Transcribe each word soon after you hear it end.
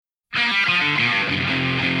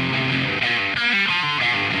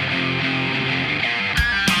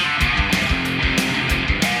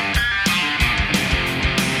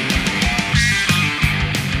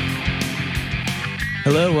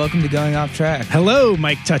Hello, welcome to Going Off Track. Hello,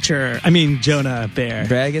 Mike Toucher. Jonah Bear.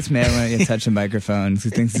 Brad gets mad when I touch the microphone because he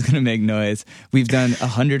thinks it's going to make noise. We've done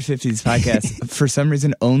 150 of these podcasts. For some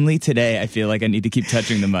reason, only today I feel like I need to keep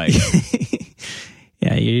touching the mic.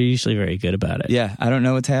 Yeah, you're usually very good about it. Yeah, I don't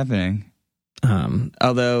know what's happening.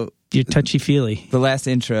 Although... You're touchy-feely. The last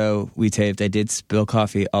intro we taped, I did spill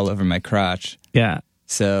coffee all over my crotch. Yeah.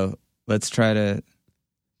 So let's try to...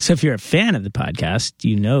 So if you're a fan of the podcast,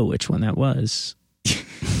 you know which one that was.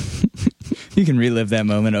 You can relive that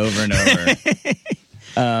moment over and over.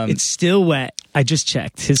 It's still wet. I just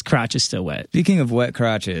checked. His crotch is still wet. Speaking of wet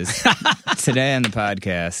crotches, today on the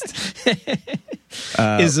podcast...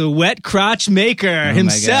 is a wet crotch maker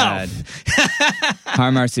himself. My God.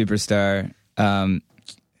 Har Mar Superstar.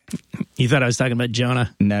 You thought I was talking about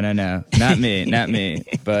Jonah? No. Not me.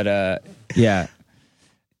 But yeah.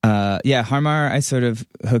 Har Mar I sort of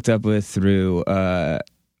hooked up with through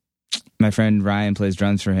my friend Ryan plays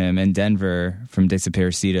drums for him, and Denver from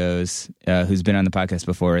Desaparecidos, who's been on the podcast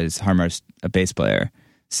before, is Har Mar's a bass player.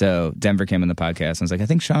 So Denver came on the podcast and was like, I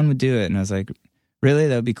think Sean would do it. And I was like, really?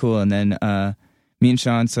 That would be cool. And then me and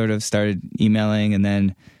Sean sort of started emailing, and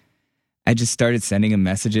then I just started sending him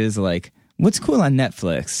messages like, what's cool on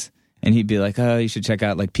Netflix? And he'd be like, oh, you should check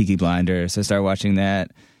out like Peaky Blinders. So I started watching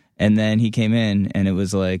that. And then he came in and it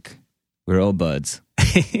was like, we're old buds.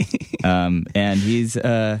 And he's,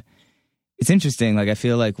 it's interesting. Like, I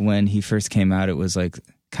feel like when he first came out, it was like,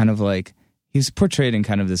 kind of like, he was portrayed in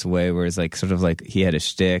kind of this way where it's like, sort of like he had a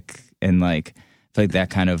shtick, and like, I feel like that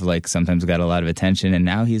kind of like sometimes got a lot of attention. And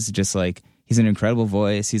now he's just like, he's an incredible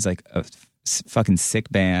voice. He's like a fucking sick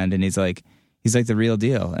band. And he's like the real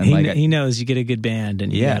deal. And he knows you get a good band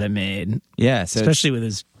and you got it made. Yeah. So especially with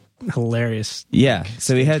his hilarious. Yeah.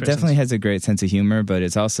 So he definitely has a great sense of humor, but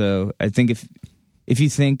it's also, I think if you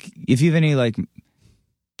have any like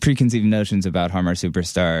preconceived notions about Har Mar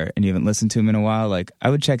Superstar and you haven't listened to him in a while, like I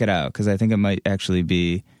would check it out because I think it might actually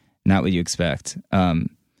be not what you expect. But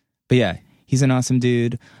yeah, he's an awesome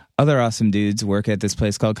dude. Other awesome dudes work at this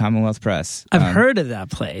place called Commonwealth Press. I've heard of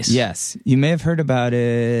that place. Yes. You may have heard about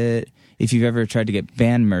it if you've ever tried to get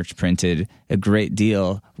band merch printed, a great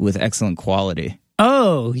deal with excellent quality.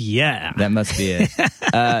 Oh, yeah. That must be it.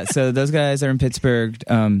 So those guys are in Pittsburgh.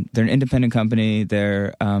 They're an independent company.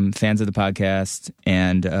 They're fans of the podcast.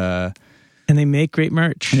 And they make great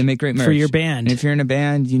merch. For your band. And if you're in a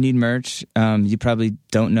band, you need merch. You probably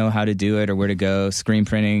don't know how to do it or where to go. Screen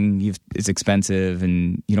printing is expensive,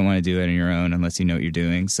 and you don't want to do it on your own unless you know what you're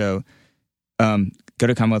doing. So go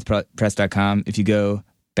to CommonwealthPress.com. If you go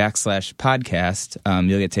 /podcast,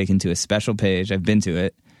 you'll get taken to a special page. I've been to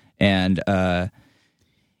it. And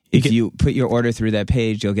if you put your order through that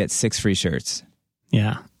page, you'll get 6 free shirts.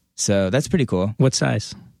 Yeah. So that's pretty cool. What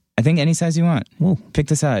size? I think any size you want. Ooh. Pick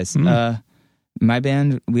the size. My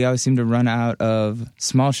band, we always seem to run out of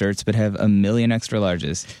small shirts, but have 1 million extra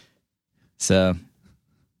larges. So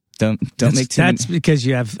don't make too many. That's because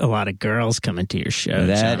you have a lot of girls coming to your show.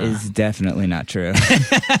 That is definitely not true.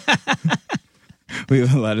 We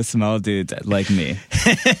have a lot of small dudes like me.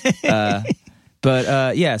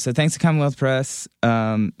 But yeah, so thanks to Commonwealth Press.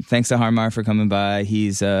 Thanks to Har Mar for coming by.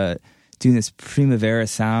 He's doing this Primavera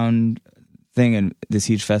Sound thing and this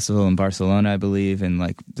huge festival in Barcelona, I believe, in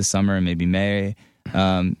like the summer and maybe May.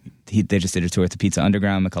 They just did a tour with the Pizza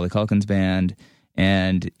Underground, Macaulay Culkin's band.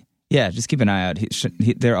 And yeah, just keep an eye out.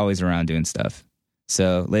 They're always around doing stuff.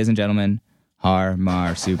 So, ladies and gentlemen, Har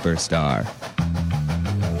Mar Superstar.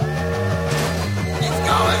 It's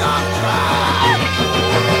going on track!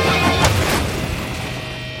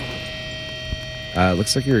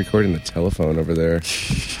 Looks like you're recording the telephone over there.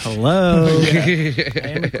 Hello.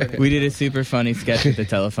 We did a super funny sketch with the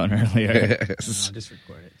telephone earlier. No, just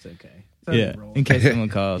record it. It's okay. Yeah, in case someone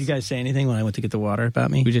calls. You guys say anything when I went to get the water about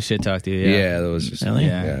me? We just shit talked to you. Yeah, that was just... Really?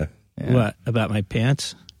 Yeah. What? About my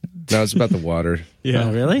pants? No, it's about the water. Yeah.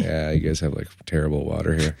 Oh, really? Yeah, you guys have like terrible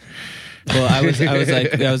water here. Well, I was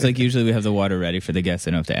like, usually we have the water ready for the guests.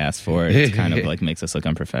 They don't have to ask for it. It kind of like makes us look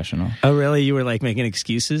unprofessional. Oh, really? You were like making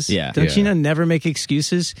excuses? Yeah. Don't you know never make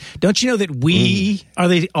excuses? Don't you know that we are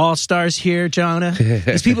the all-stars here, Jonah?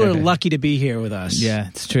 These people are lucky to be here with us. Yeah,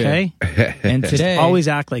 it's true. Okay? And today... Always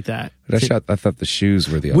act like that. I thought the shoes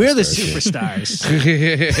were the We're the all-stars.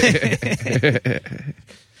 superstars.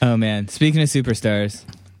 Oh, man. Speaking of superstars...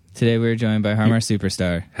 Today we're joined by Har Mar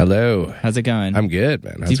Superstar. Hello. How's it going? I'm good,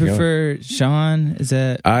 man. Do you prefer Sean? Is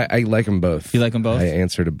that... I like them both. You like them both? I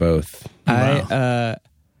answer to both. Wow.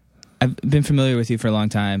 I've been familiar with you for a long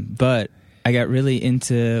time, but I I got really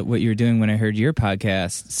into what you were doing when I heard your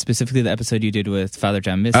podcast, specifically the episode you did with Father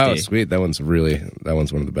John Misty. Oh, sweet. That one's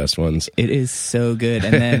one of the best ones. It is so good.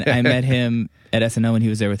 And then I met him at SNL when he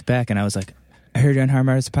was there with Beck, and I was like, I heard you on Har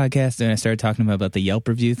Mar's podcast, and I started talking to him about the Yelp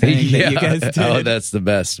review thing that you guys did. Oh, that's the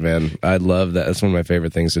best, man. I love that. That's one of my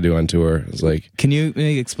favorite things to do on tour. It's like, can you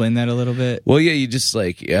maybe explain that a little bit? well, yeah, you just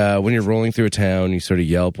like when you're rolling through a town, you sort of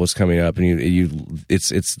Yelp what's coming up, and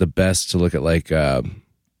it's the best to look at like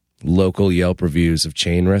local Yelp reviews of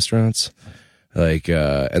chain restaurants, like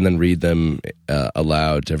and then read them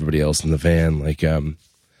aloud to everybody else in the van, like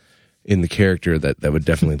in the character that would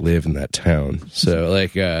definitely live in that town. So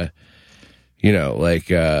like. There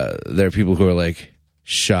are people who are like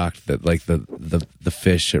shocked that like the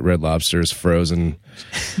fish at Red Lobster is frozen.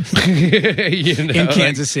 In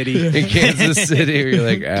Kansas City. In Kansas City, where you're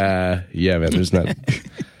like, yeah, man, it's not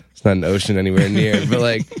an ocean anywhere near. But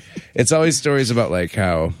like, it's always stories about like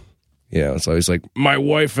how, it's always like my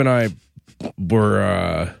wife and I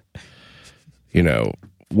were,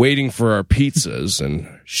 waiting for our pizzas, and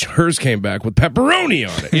hers came back with pepperoni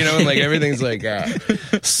on it, and like everything's like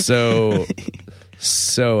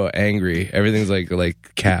so angry. Everything's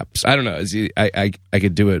like caps. I don't know. I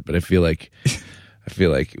could do it, but I feel like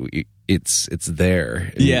it's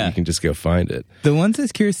there. And you can just go find it. The ones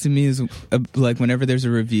that's curious to me is like whenever there's a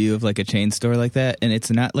review of like a chain store like that, and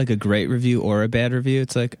it's not like a great review or a bad review.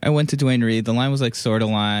 It's like, I went to Duane Reade. The line was like sort of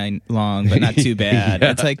long, but not too bad.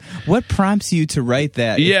 It's like, what prompts you to write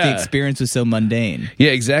that if the experience was so mundane?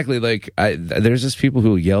 Yeah, exactly. Like there's just people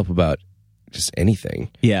who Yelp about just anything.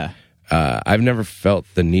 Yeah. I've never felt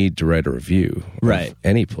the need to write a review of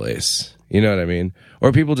any place. You know what I mean?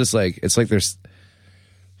 Or people just like, it's like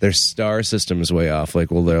their star system is way off. Like,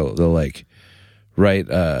 well, they'll like write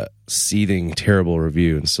a seething terrible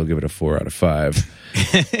review and still give it a 4 out of 5.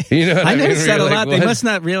 You know what I mean? noticed that a like, lot. what? They must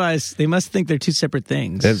not realize. They must think they're two separate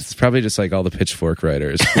things. It's probably just like all the Pitchfork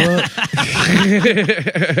writers. Well,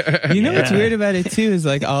 what's weird about it too is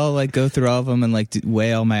like I'll like go through all of them and like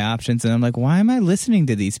weigh all my options, and I'm like, why am I listening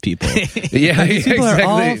to these people? Yeah, these people are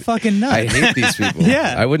all fucking nuts. I hate these people.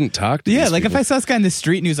 Yeah, I wouldn't talk to. These like people. If I saw this guy in the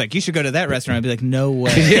street and he was like, you should go to that restaurant, I'd be like, no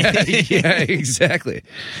way. yeah, exactly.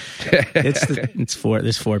 There's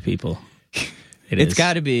 4 people. It's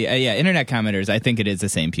got to be, internet commenters. I think it is the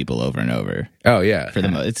same people over and over. Oh, yeah. For the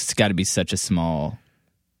most, it's got to be such a small.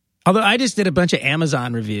 Although I just did a bunch of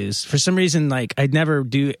Amazon reviews. For some reason, like, I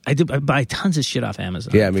buy tons of shit off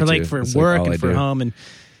Amazon. Yeah, me for, too. like, for That's work like and for home.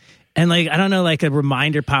 And like, I don't know, like a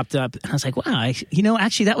reminder popped up. And I was like, wow,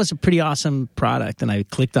 actually, that was a pretty awesome product. And I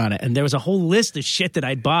clicked on it. And there was a whole list of shit that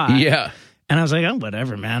I'd bought. Yeah. And I was like, oh,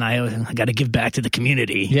 whatever, man. I got to give back to the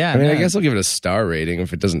community. Yeah. I mean, I guess I'll give it a star rating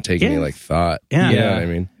if it doesn't take any like thought. Yeah. You know what I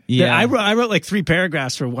mean? Yeah. I wrote like 3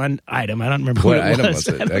 paragraphs for one item. I don't remember what item was. was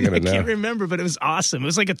it? I gotta know. Can't remember, but it was awesome. It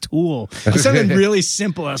was like a tool. It was something really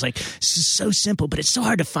simple. I was like, this is so simple, but it's so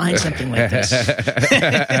hard to find something like this.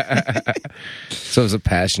 So it was a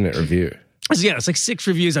passionate review. Yeah, it's like 6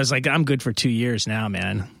 reviews. I was like, I'm good for 2 years now,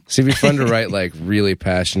 man. So it'd be fun to write like really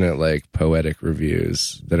passionate, like poetic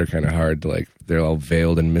reviews that are kind of hard to like, they're all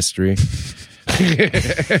veiled in mystery. You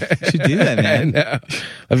should do that, man.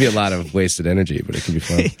 That'd be a lot of wasted energy, but it can be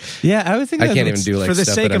fun. Yeah, I was thinking I can't even do like for the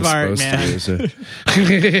stuff sake that I'm of art, supposed man. to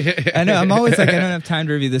do. So. I know. I'm always like, I don't have time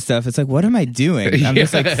to review this stuff. It's like, what am I doing? I'm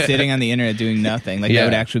just like sitting on the internet doing nothing. Like that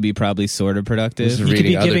would actually be probably sort of productive. Just You could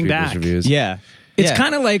reading be other giving people's back. reviews. Yeah. It's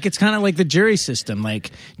kind of like the jury system.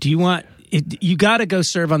 Like, do you want it, you got to go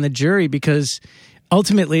serve on the jury because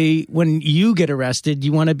ultimately, when you get arrested,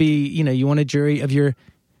 you want to be, you want a jury of your.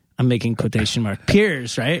 I'm making quotation mark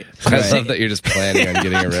peers, right? I love that you're just planning on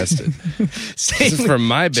getting arrested. This is for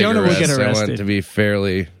my big Jonah will get arrest. I arrested. want it to be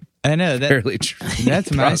fairly. I know fairly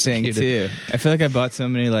that's my thing prosecuted. too. I feel like I bought so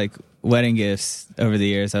many like wedding gifts over the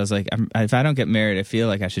years. I was like, if I don't get married, I feel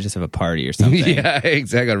like I should just have a party or something. Yeah,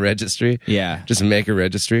 exactly. A registry. Yeah. Just make a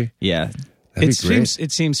registry. Yeah. That'd be great.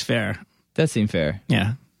 It seems fair. That seemed fair.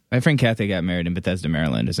 Yeah. My friend Kathy got married in Bethesda,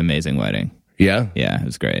 Maryland. It was an amazing wedding. Yeah. Yeah, it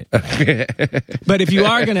was great. But if you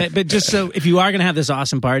are gonna have this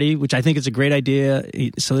awesome party, which I think is a great idea,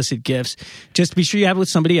 solicit gifts. Just be sure you have it with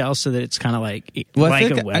somebody else, so that it's kind of like Well, I like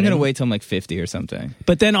think a wedding. I'm gonna wait till I'm like 50 or something.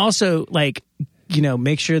 But then also like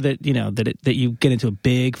make sure that that you get into a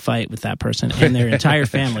big fight with that person and their entire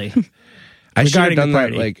family. I should have regarding done the that.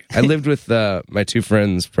 party. Like I lived with my 2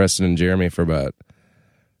 friends, Preston and Jeremy, for about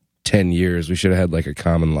 10 years. We should have had like a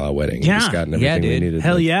common law wedding. Yeah. And just gotten everything we dude. needed.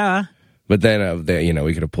 Hell Like, yeah. But then,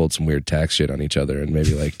 we could have pulled some weird tax shit on each other and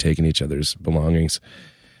maybe like taken each other's belongings.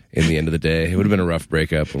 In the end of the day, it would have been a rough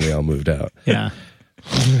breakup when we all moved out. Yeah.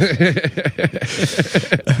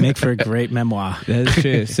 Make for a great memoir. That's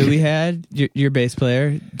true. So we had your bass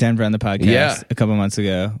player, Denver, on the podcast a couple months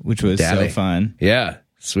ago, which was so fun. Yeah.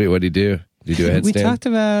 Sweet. What did he do? Did he do a headstand? We talked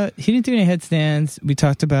about, he didn't do any headstands. We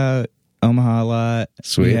talked about Omaha a lot.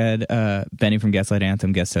 Sweet. We had Benny from Gaslight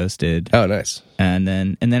Anthem guest hosted. Oh, nice. And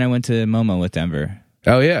then I went to Momo with Denver.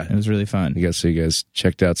 Oh, yeah. It was really fun. You guys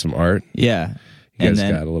checked out some art? Yeah. You guys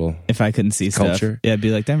got a little if I couldn't see culture? Stuff, yeah, I'd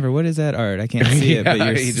be like, Denver, what is that art? I can't see it, but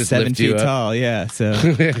you're he just 7 feet you tall. Yeah. So,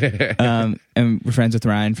 and we're friends with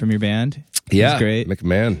Ryan from your band. Yeah. He's great.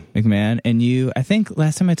 McMahon. And I think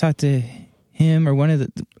last time I talked to him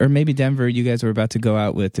or maybe Denver, you guys were about to go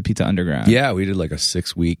out with the Pizza Underground. Yeah, we did like a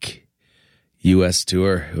 6-week U.S.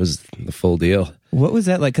 tour. It was the full deal. What was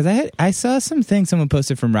that like? Because I saw something someone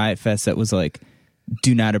posted from Riot Fest that was like,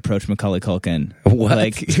 do not approach Macaulay Culkin. What?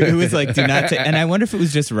 Like, it was like, do not and I wonder if it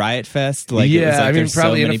was just Riot Fest. Like, yeah, it was like, I mean, there's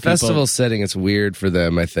probably so in many a festival people. setting, it's weird for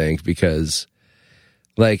them, I think, because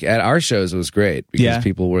like at our shows, it was great because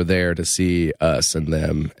people were there to see us and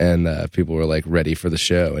them, and people were like ready for the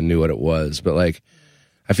show and knew what it was. But like,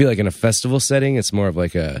 I feel like in a festival setting, it's more of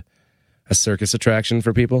like a circus attraction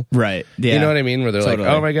for people. Right. Yeah. You know what I mean? Where they're like,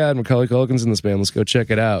 oh my God, Macaulay Culkin's in this band. Let's go check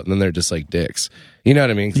it out. And then they're just like dicks. You know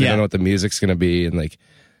what I mean? Because they don't know what the music's going to be. And like,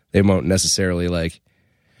 they won't necessarily like,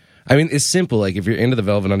 I mean, it's simple. Like if you're into the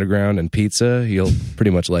Velvet Underground and pizza, you'll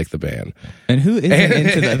pretty much like the band. And who isn't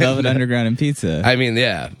into the Velvet Underground and pizza? I mean,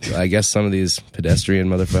 yeah, I guess some of these pedestrian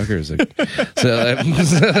motherfuckers.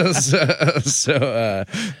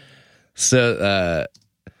 So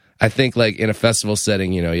I think like in a festival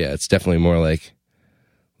setting, it's definitely more like,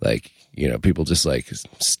 people just like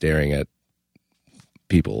staring at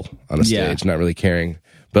people on a stage, not really caring.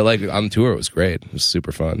 But like on tour, it was great. It was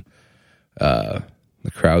super fun. The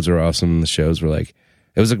crowds were awesome. The shows were like,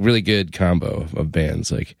 it was a really good combo of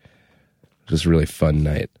bands. Like, just a really fun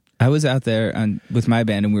night. I was out there with my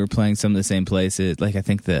band, and we were playing some of the same places. Like I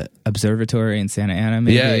think the Observatory in Santa Ana,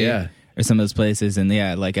 maybe. Yeah. Or some of those places, and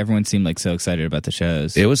like everyone seemed like so excited about the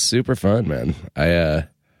shows. It was super fun, man.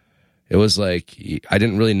 It was like I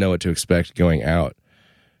didn't really know what to expect going out,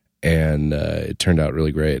 and it turned out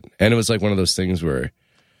really great. And it was like one of those things where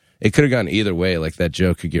it could have gone either way. Like that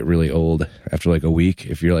joke could get really old after like a week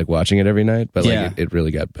if you're like watching it every night. But like it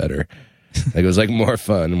really got better. Like it was like more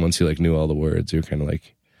fun, and once you like knew all the words, you kind of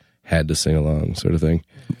like had to sing along, sort of thing.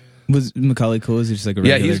 Was Macaulay cool? Is he just like a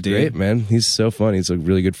regular dude? Yeah, he's great, man. He's so fun. He's a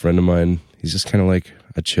really good friend of mine. He's just kind of like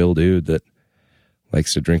a chill dude that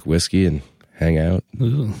likes to drink whiskey and hang out,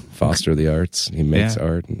 foster the arts. He makes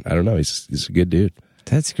art. And I don't know. He's a good dude.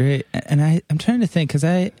 That's great. And I'm trying to think because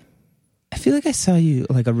I feel like I saw you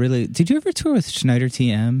like did you ever tour with Schneider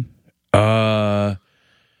TM? I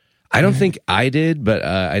don't think I did, but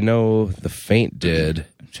I know the Faint did.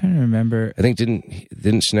 I'm trying to remember. I think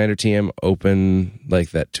didn't Schneider TM open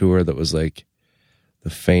like that tour that was like the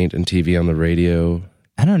Faint and TV on the radio?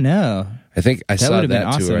 I don't know. I think I saw that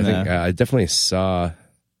awesome, tour. I think I definitely saw.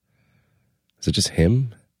 Is it just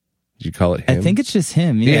him? Did you call it him? I think it's just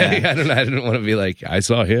him. Yeah. I don't know. I didn't want to be like I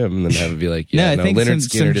saw him and then have it be like I think Leonard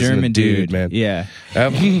Skinner some German dude, man. Yeah.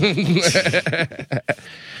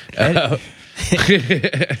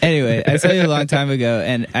 Anyway, I saw you a long time ago,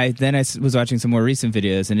 and I was watching some more recent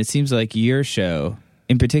videos, and it seems like your show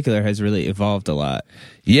in particular has really evolved a lot.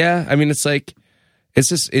 Yeah, I mean, it's like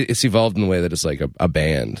it's evolved in the way that it's like a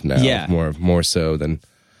band now, more so than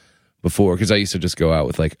before. Because I used to just go out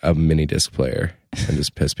with like a mini disc player and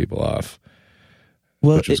just piss people off.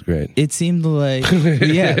 Well, which was great. It seemed like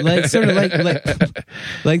like sort of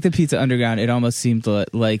like the Pizza Underground. It almost seemed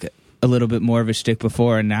like a little bit more of a shtick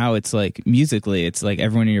before, and now it's like musically, it's like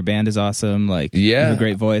everyone in your band is awesome. Like, you have a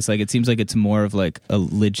great voice. Like, it seems like it's more of like a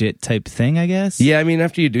legit type thing, I guess. Yeah, I mean,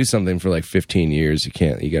 after you do something for like 15 years, you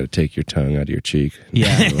got to take your tongue out of your cheek.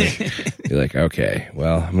 Yeah, you're like, okay,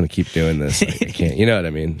 well, I'm gonna keep doing this. Like, I can't. You know what I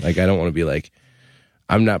mean? Like, I don't want to be like,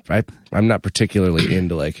 I'm not particularly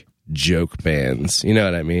into like joke bands. You know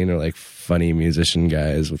what I mean? Or like funny musician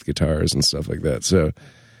guys with guitars and stuff like that. So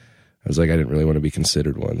I was like, I didn't really want to be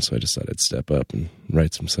considered one, so I just thought I'd step up and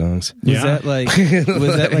write some songs. Was that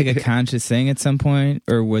like a conscious thing at some point,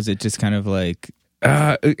 or was it just kind of like?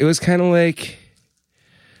 It was kind of like,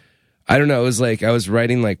 I don't know. It was like I was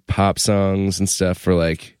writing like pop songs and stuff for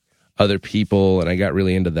like other people, and I got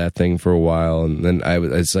really into that thing for a while, and then I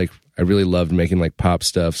really loved making like pop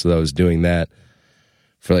stuff, so I was doing that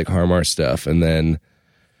for like Har Mar stuff, and then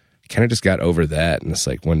kind of just got over that, and it's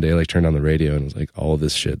like one day like turned on the radio and was like, all of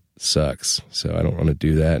this shit sucks, so I don't want to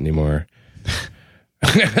do that anymore.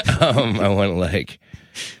 I want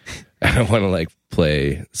to like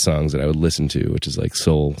play songs that I would listen to, which is like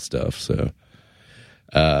soul stuff. So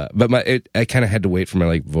But I kind of had to wait for my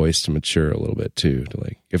like voice to mature a little bit too. To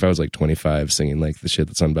like, if I was like 25 singing like the shit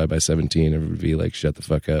that's on Bye Bye 17, it would be like, shut the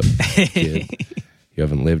fuck up, kid. You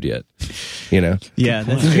haven't lived yet, you know? Yeah,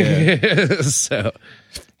 that's true. So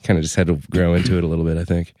kind of just had to grow into it a little bit, I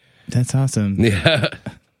think. That's awesome. Yeah.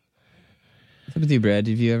 What's up with you, Brad?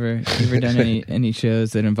 Have you ever done any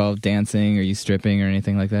shows that involve dancing or you stripping or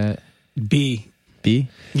anything like that? B.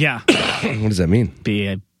 Yeah. What does that mean?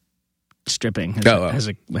 B. Stripping has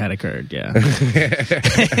had occurred, yeah.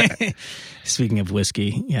 Speaking of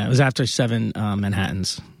whiskey, yeah, it was after 7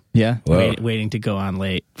 Manhattans. Yeah? Waiting to go on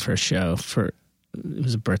late for a show. It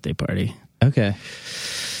was a birthday party. Okay.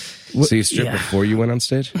 So you stripped before you went on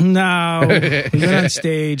stage? No. We went on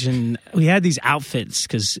stage and we had these outfits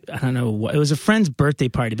because, I don't know, it was a friend's birthday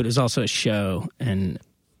party, but it was also a show. And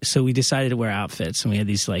so we decided to wear outfits. And we had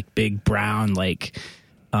these like big brown like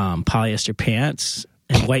polyester pants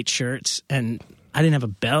and white shirts. And I didn't have a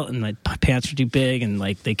belt and my pants were too big and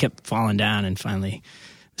like they kept falling down. And finally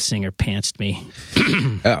the singer pantsed me.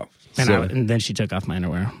 Oh. And then she took off my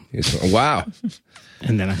underwear. Wow.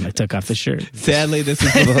 And then I took off the shirt. Sadly, this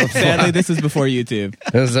is before YouTube.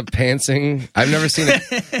 This is a pantsing. I've never seen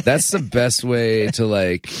it. That's the best way to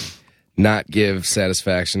like not give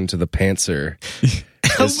satisfaction to the pantser.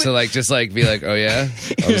 Is to like just like be like, oh yeah,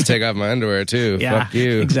 I'll just take off my underwear too. Yeah, fuck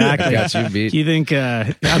you. Exactly. Got you beat. You think I'll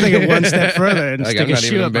take it one step further and like, stick I'm a not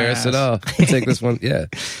shoe even up my embarrassed at ass. all. I'll take this one. Yeah.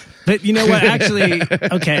 But you know what? Actually,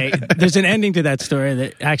 okay, there's an ending to that story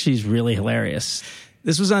that actually is really hilarious.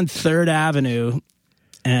 This was on 3rd Avenue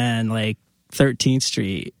and like 13th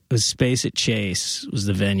Street. It was Space at Chase was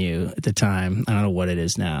the venue at the time. I don't know what it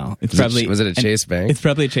is now. It's probably was it a Chase Bank? It's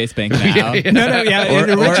probably a Chase Bank now. No, yeah, it had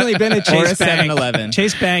originally been a Chase Bank. 7-Eleven.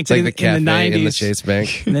 Chase Bank It's like the cafe in the 90s. in the Chase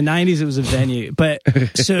Bank. In the 90s, it was a venue. But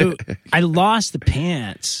so I lost the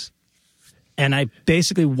pants. And I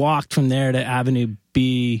basically walked from there to Avenue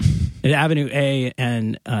A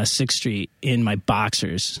and 6th Street in my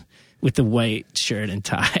boxers with the white shirt and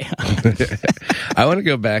tie on. I want to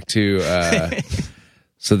go back to,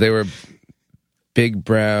 so they were big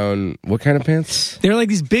brown, what kind of pants? They were like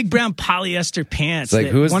these big brown polyester pants. It's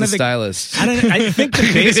like, who was the stylist? I don't know. I think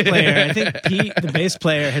the bass player, Pete, the bass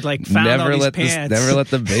player, had like found all these pants. Never let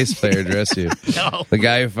the bass player dress you. No. The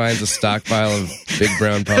guy who finds a stockpile of big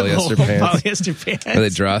brown polyester pants. Polyester pants. Are they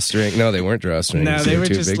drawstring? No, they weren't drawstrings. No, they were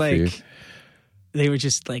too just big for you. like... They were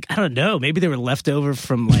just like, I don't know. Maybe they were left over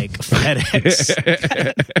from like FedEx.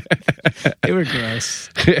 They were gross.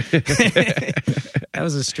 That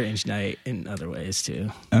was a strange night in other ways too.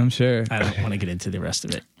 I'm sure. I don't want to get into the rest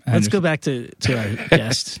of it. Let's go back to our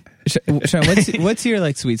guest. Sean, what's your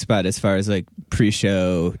like sweet spot as far as like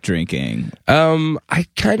pre-show drinking? I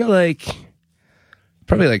kind of like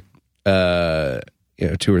probably like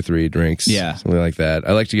 2 or 3 drinks. Yeah. Something like that.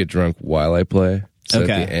 I like to get drunk while I play. So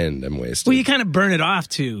Okay. at the end, I'm wasted. Well, you kind of burn it off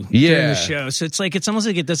too during the show, so it's almost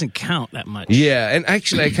like it doesn't count that much. Yeah, and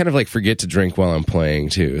actually, I kind of like forget to drink while I'm playing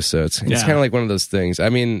too. So it's kind of like one of those things. I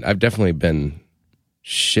mean, I've definitely been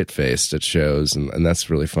shit faced at shows, and that's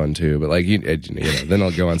really fun too. But like, you know, then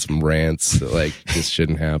I'll go on some rants that like this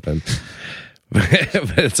shouldn't happen. But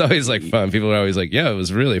it's always like fun. People are always like, "Yeah, it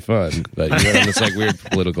was really fun," but you know, on this like weird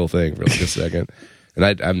political thing for like a second. And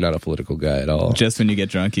I'm not a political guy at all. Just when you get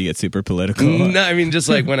drunk, you get super political. No, I mean just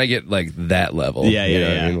like when I get like that level. Yeah. You know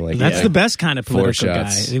what I mean? Like, That's the best kind of 4 political guy.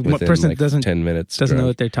 shots What within, person like, doesn't 10 minutes doesn't know drunk.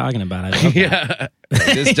 what they're talking about? I love that.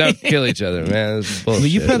 Yeah, just don't kill each other, man. It's bullshit, Well,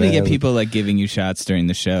 you probably man. get people like giving you shots during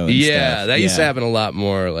the show. And Yeah, stuff. that used to happen a lot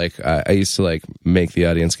more. Like I used to like make the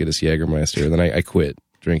audience get us Jägermeister, and then I quit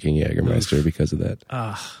drinking Jägermeister because of that.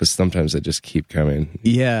 But sometimes they just keep coming.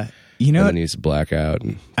 Yeah. You know, And then you just black out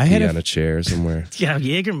and I pee had on a chair somewhere. Yeah,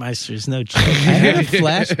 Jägermeister is no joke. I had a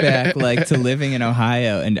flashback like to living in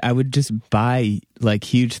Ohio, and I would just buy like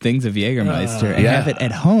huge things of Jägermeister and have it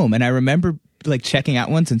at home. And I remember like checking out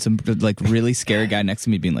once, and some like really scary guy next to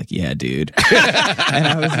me being like, "Yeah, dude," and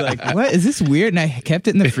I was like, "What is this weird?" And I kept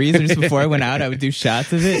it in the freezer just before I went out. I would do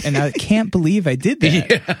shots of it, and I can't believe I did that.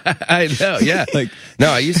 Yeah, I know. Yeah, Like, no,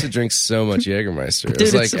 I used to drink so much Jägermeister. It Dude,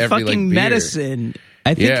 was like it's a every fucking like beer. medicine.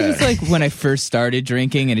 I think Yeah. it was like when I first started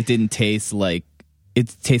drinking, and it didn't taste like it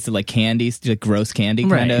tasted like candy, like gross candy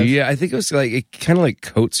kind Right. of. Yeah, I think it was like it kind of like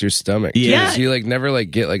coats your stomach. Yeah. So you like never like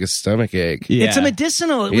get like a stomach ache. Yeah. It's a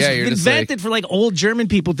medicinal. It was Yeah, you're just invented for like old German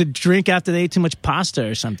people to drink after they ate too much pasta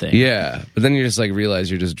or something. Yeah, but then you just like realize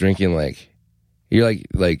you're just drinking like you're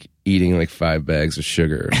like eating like 5 bags of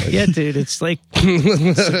sugar. Like, Yeah, dude, it's like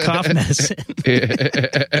it's a cough medicine.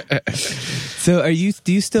 So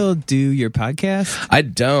do you still do your podcast? I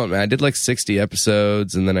don't, man. I did like 60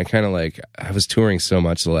 episodes, and then I kind of like, I was touring so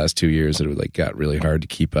much the last 2 years that it like got really hard to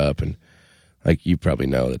keep up. And like, you probably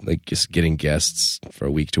know that like just getting guests for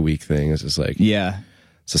a week-to-week thing is just like, Yeah.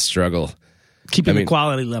 it's a struggle. Keeping the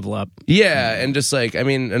quality level up. Yeah, and just like, I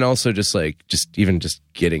mean, and also just like, even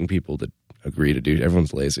getting people to agree to do,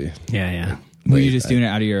 everyone's lazy. Yeah. Were you just doing it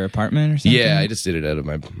out of your apartment or something? Yeah, I just did it out of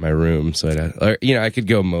my room, so I could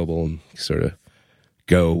go mobile and sort of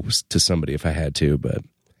go to somebody if I had to, but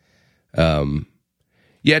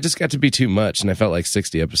yeah, it just got to be too much, and I felt like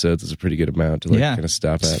 60 episodes is a pretty good amount to like kind of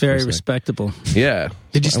stop at. It's very respectable. Yeah.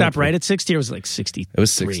 Did you stop right at 60 or was it like 63? It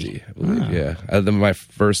was 60, I believe, yeah. My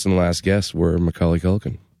first and last guests were Macaulay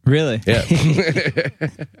Culkin. Really? Yeah.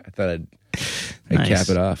 I thought I'd cap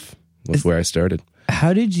it off with where I started.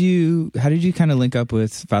 How did you kind of link up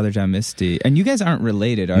with Father John Misty? And you guys aren't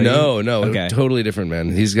related, are you? No, Okay. totally different,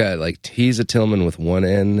 man. He's a Tillman with 1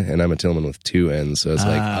 N, and I'm a Tillman with 2 N's, so it's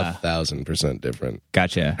like 1,000% different.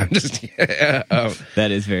 Gotcha. I'm just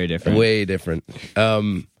That is very different. way different.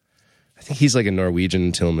 I think he's like a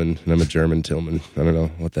Norwegian Tillman, and I'm a German Tillman. I don't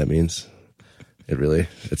know what that means.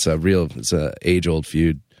 It's a age-old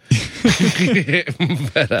feud.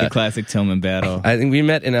 But, the classic Tillman battle. I think we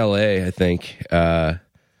met in LA. I think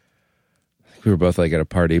we were both like at a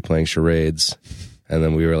party playing charades, and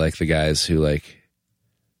then we were like the guys who like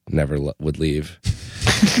never would leave.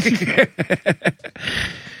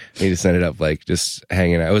 We just ended up like just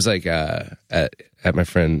hanging out. It was like at my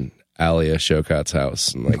friend Alia Shokat's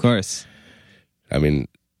house, and like, Of course. I mean,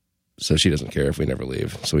 so she doesn't care if we never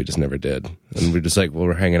leave, so we just never did. And we're just like, well,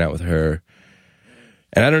 we're hanging out with her.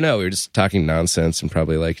 And I don't know, we were just talking nonsense and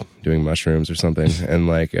probably like doing mushrooms or something. And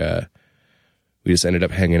like, we just ended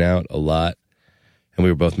up hanging out a lot. And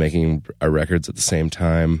we were both making our records at the same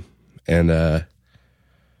time. And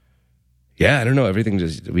yeah, I don't know,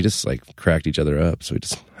 we just like cracked each other up. So we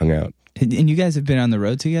just hung out. And you guys have been on the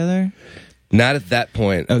road together? Not at that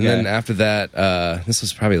point. Okay. And then after that, this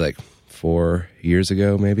was probably like 4 years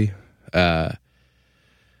ago, maybe. After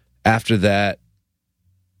that,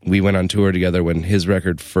 we went on tour together when his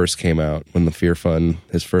record first came out, when the Fear Fun,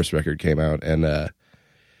 his first record came out, and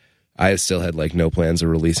I still had like no plans of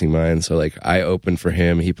releasing mine. So like I opened for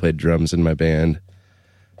him, he played drums in my band,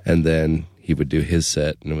 and then he would do his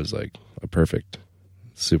set, and it was like a perfect,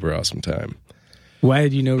 super awesome time. Why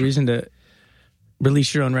had you no reason to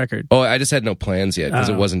release your own record? Oh, I just had no plans yet because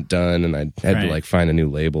it wasn't done, and I had to like find a new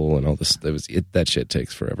label and all this. That shit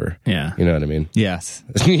takes forever. Yeah. You know what I mean? Yes.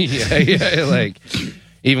 yeah, like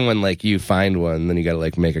even when like you find one, then you got to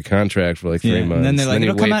like make a contract for like 3 months. And then they're like,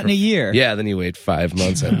 it'll come out in a year. Yeah, then you wait 5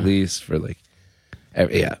 months at least for like,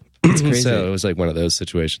 yeah. It's crazy. So it was like one of those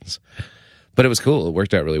situations, but it was cool. It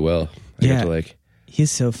worked out really well. I got to like.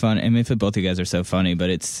 He's so fun. I mean, both you guys are so funny,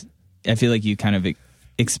 but I feel like you kind of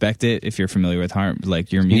expect it if you're familiar with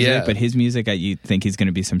like your music, but his music, you think he's going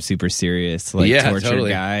to be some super serious, like tortured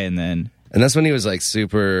guy, and that's when he was like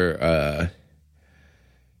super.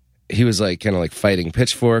 He was like kind of like fighting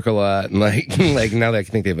Pitchfork a lot, and like like now that I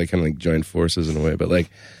think they've like kind of like joined forces in a way, but like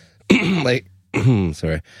like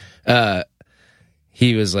sorry,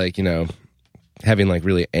 he was like, you know, having like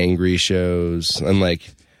really angry shows and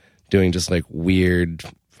like doing just like weird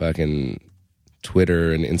fucking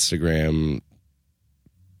Twitter and Instagram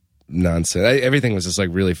nonsense. Everything was just like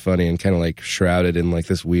really funny and kind of like shrouded in like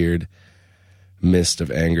this weird mist of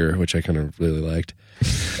anger, which I kind of really liked.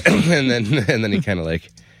 and then he kind of like,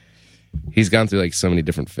 he's gone through like so many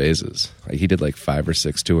different phases. Like he did like 5 or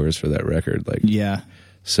 6 tours for that record. Like, yeah.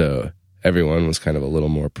 So everyone was kind of a little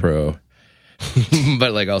more pro,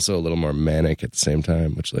 but like also a little more manic at the same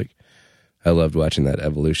time, which like I loved watching that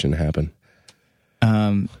evolution happen.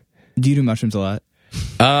 Do you do mushrooms a lot?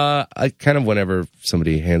 I kind of whenever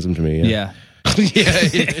somebody hands them to me. Yeah.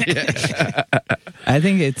 yeah. I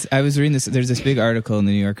think I was reading this. There's this big article in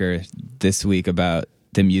the New Yorker this week about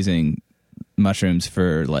them using mushrooms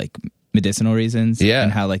for like medicinal reasons. Yeah.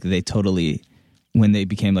 And how like they totally, when they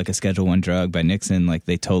became like a Schedule I drug by Nixon, like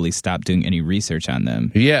they totally stopped doing any research on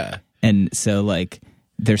them. Yeah. And so like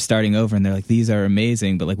they're starting over and they're like, these are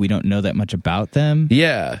amazing, but like we don't know that much about them.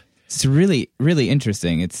 Yeah. It's really, really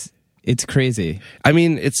interesting. It's crazy. I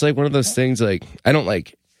mean, it's like one of those things, like, I don't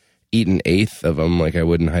like eat an eighth of them like I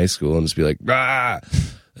would in high school and just be like, ah.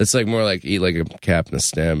 It's like more like eat like a cap and a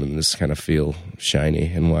stem and just kind of feel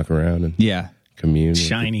shiny and walk around. And Yeah. commune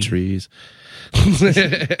Shiny. with the trees.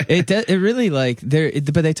 It really like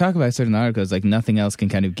but they talk about certain articles like nothing else can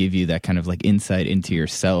kind of give you that kind of like insight into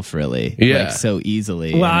yourself really like so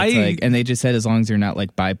easily. Well, and, and they just said as long as you're not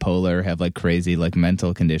like bipolar or have like crazy like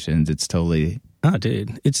mental conditions, it's totally. Oh,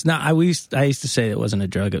 dude, it's not. I used to say it wasn't a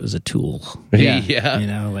drug; it was a tool. Yeah. You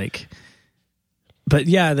know, like. But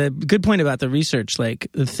yeah, the good point about the research, like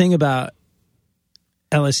the thing about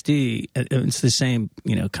LSD, it's the same,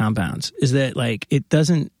 you know, compounds, is that like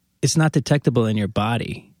it's not detectable in your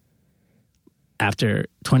body after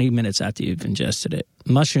 20 minutes after you've ingested it.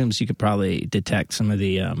 Mushrooms, you could probably detect some of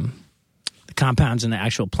the compounds in the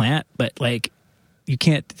actual plant, but like you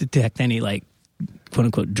can't detect any like quote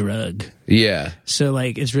unquote drug. Yeah. So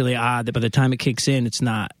like it's really odd that by the time it kicks in, it's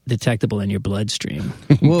not detectable in your bloodstream.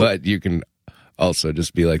 But you can also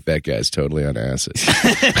just be like, that guy's totally on acid.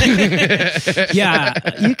 Yeah,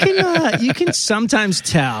 you can sometimes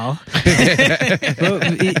tell.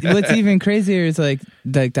 What's even crazier is like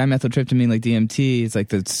dimethyltryptamine, like DMT, is like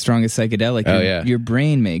the strongest psychedelic. Your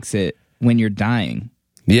brain makes it when you're dying.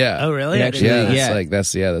 Yeah. Oh, really? Actually,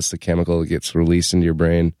 That's the chemical that gets released into your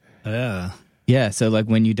brain. Yeah, so like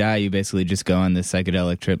when you die, you basically just go on this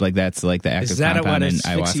psychedelic trip. Like that's like the active Is that compound what in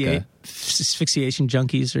ayahuasca. asphyxiation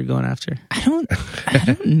junkies are going after? I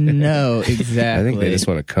don't know exactly. I think they just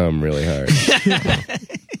want to come really hard.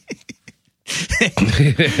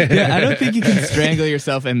 I don't think you can strangle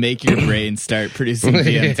yourself and make your brain start producing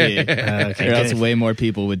DMT. Or else way more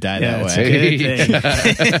people would die that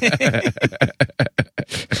way.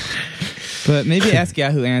 But maybe ask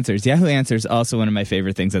Yahoo Answers. Yahoo Answers is also one of my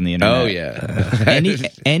favorite things on the internet. Oh, yeah.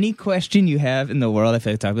 any question you have in the world, I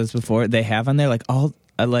feel like I've talked about this before, they have on there like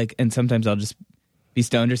and sometimes I'll just be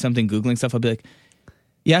stoned or something, Googling stuff. I'll be like,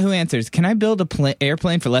 Yahoo Answers, can I build a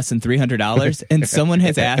airplane for less than $300? And someone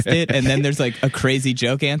has asked it, and then there's like a crazy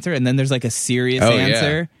joke answer, and then there's like a serious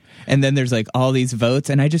answer, and then there's like all these votes.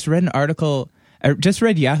 And I just read an article. I just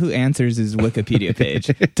read Yahoo Answers' Wikipedia page.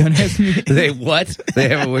 Don't ask me. They what? They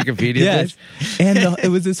have a Wikipedia page? And it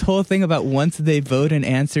was this whole thing about once they vote an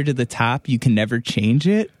answer to the top, you can never change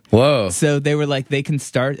it. Whoa. So they were like, they can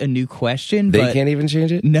start a new question. They can't even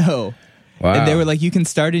change it? No. Wow. And they were like, you can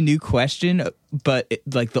start a new question, but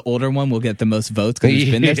like the older one will get the most votes because it's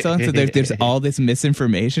been there so long. So there's all this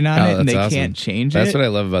misunformation on it, and they can't change it. That's what I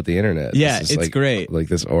love about the internet. Yeah, it's great. Like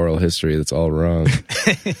this oral history that's all wrong.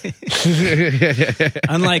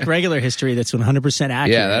 Unlike regular history that's 100% accurate.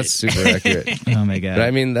 Yeah, that's super accurate. Oh my God. But I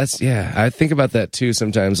mean, I think about that too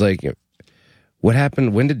sometimes. Like, what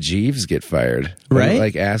happened? When did Jeeves get fired? Right?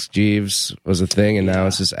 Like, Ask Jeeves was a thing, and now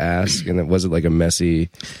it's just Ask, and it wasn't like a messy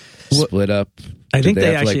split up. I think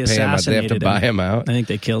they have to, actually pay him out? They have to assassinated buy him. him out. I think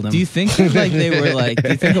they killed him. Do you think that, like they were like? Do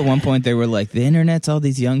you think at one point they were like, the internet's all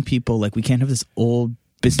these young people, like we can't have this old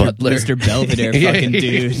Mr. Belvedere fucking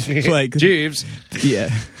dude like Jeeves? Yeah.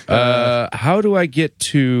 How do I get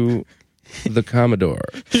to the Commodore?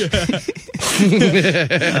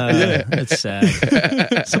 That's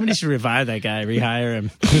sad. Somebody should revive that guy, rehire him.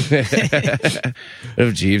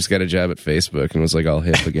 If Jeeves got a job at Facebook and was like all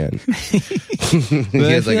hip again. He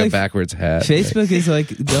has like a backwards hat. Facebook is like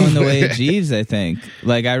going the way of Jeeves, I think.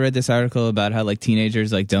 Like I read this article about how like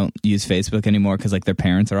teenagers like don't use Facebook anymore because like their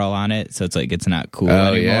parents are all on it, so it's like it's not cool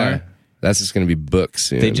anymore. Yeah. That's just going to be books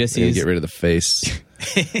soon. They just get rid of the face.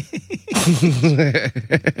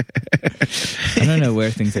 I don't know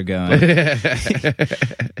where things are going.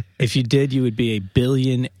 If you did, you would be a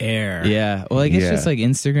billionaire. Yeah. Well, I guess just like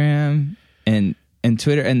Instagram and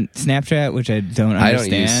Twitter and Snapchat, which I don't understand. I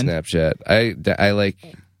don't use Snapchat. I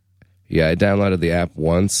downloaded the app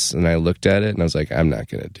once and I looked at it and I was like, I'm not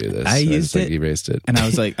going to do this. I used it, erased it, and I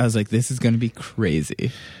was like, this is going to be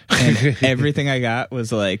crazy. And everything I got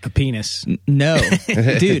was like a penis. No,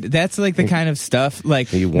 dude, that's like the kind of stuff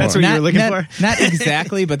like you want. That's what you were looking for. Not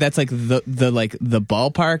exactly, but that's like the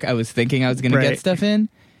ballpark I was thinking I was going to get stuff in,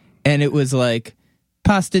 and it was like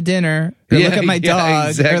pasta dinner, or look at my dog,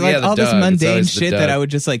 exactly. or like all this mundane shit that I dog. would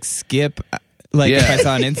just like skip. Like if I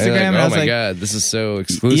saw on Instagram, like, and I was like, God, this is so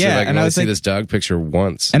exclusive. Yeah, I can only see this dog picture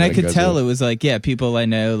once. And I could tell it was like, people I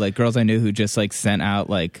know, like girls I knew who just like sent out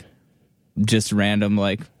like just random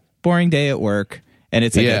like boring day at work, and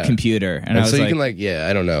it's like a computer. And I was so you like, can like,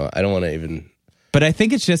 I don't know. I don't want to even. But I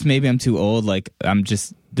think it's just maybe I'm too old. Like I'm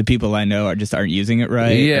just the people I know aren't using it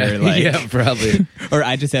right. Yeah, or like, yeah, probably. Or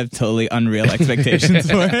I just have totally unreal expectations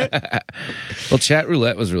for it. Well, chat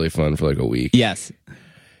roulette was really fun for like a week. Yes.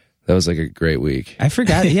 That was like a great week. I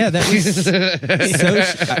forgot. Yeah, that was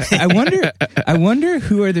I wonder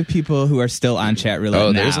who are the people who are still on chat roulette now.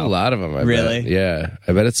 Oh, there's a lot of them. I really? Bet. Yeah.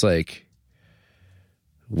 I bet it's like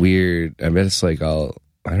weird. I bet it's like I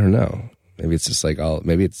don't know. Maybe it's just like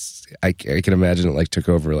I can imagine it like took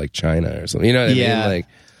over like China or something. You know what I mean? Like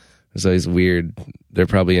it's always weird. They're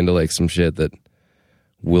probably into like some shit that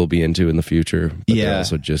we'll be into in the future. But they're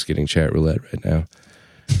also just getting chat roulette right now.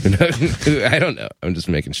 I don't know. I'm just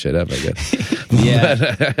making shit up, I guess. Yeah.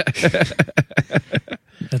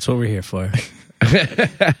 That's what we're here for.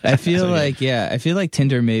 I feel like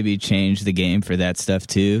Tinder maybe changed the game for that stuff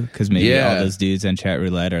too, because maybe all those dudes on chat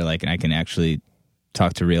roulette are like, I can actually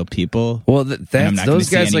talk to real people. Well, those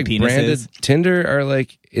guys like branded Tinder are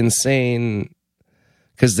like insane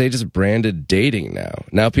because they just branded dating now.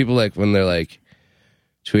 Now people like when they're like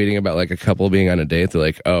tweeting about like a couple being on a date, they're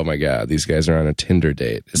like, oh my God, these guys are on a Tinder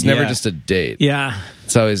date. It's never just a date. Yeah.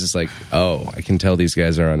 It's always just like, oh, I can tell these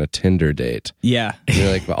guys are on a Tinder date. Yeah. And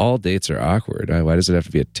you're like, well, all dates are awkward. Why does it have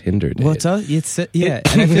to be a Tinder date? Well, it's yeah.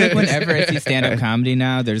 And I feel like whenever I see stand-up comedy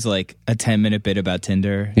now, there's like a 10-minute bit about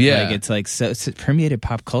Tinder. Yeah. Like it's permeated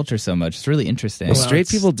pop culture so much. It's really interesting. Well, straight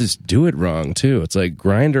people just do it wrong too. It's like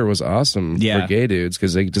Grindr was awesome for gay dudes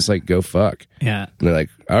because they just like go fuck. Yeah. And they're like,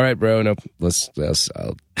 all right, bro, nope, I'll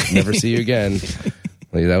never see you again.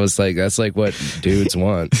 Like, that's like what dudes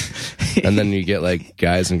want. And then you get like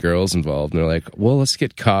guys and girls involved, and they're like, well, let's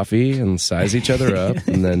get coffee and size each other up,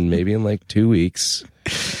 and then maybe in like 2 weeks,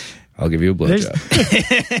 I'll give you a blowjob.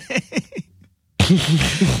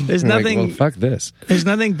 There's nothing. Like, well, fuck this. There's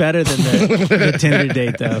nothing better than the Tinder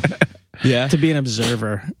date, though. Yeah. To be an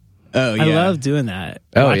observer. Oh, yeah. I love doing that.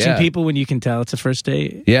 Oh, Watching people when you can tell it's a first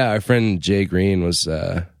date. Yeah, our friend Jay Green was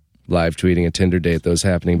live tweeting a Tinder date that was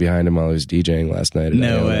happening behind him while he was DJing last night.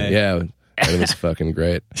 No way. Yeah, it was fucking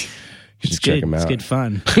great. You should check him out. It's good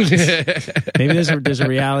fun. Maybe there's a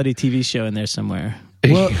reality TV show in there somewhere.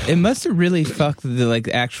 Well, it must have really fucked the like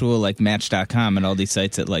actual like Match.com and all these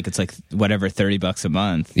sites that like it's like whatever $30 a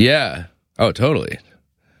month. Yeah. Oh, totally.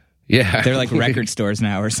 Yeah. They're like record stores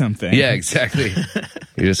now or something. Yeah, exactly.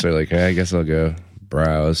 You just are like, I guess I'll go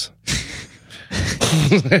browse.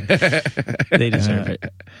 They deserve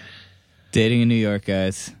it. Dating in New York,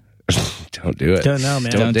 guys. Don't do it. Don't know,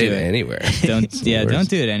 man. Don't date do it. anywhere. Don't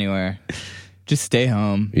do it anywhere. Just stay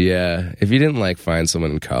home. Yeah. If you didn't like find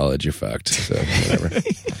someone in college, you're fucked. So whatever.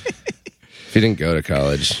 If you didn't go to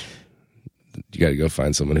college, you got to go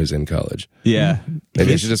find someone who's in college. Yeah.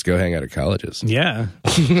 Maybe you should just go hang out at colleges. Yeah.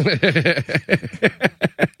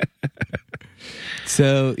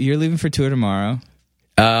 So you're leaving for tour tomorrow.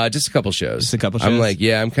 Just a couple shows. Just a couple shows?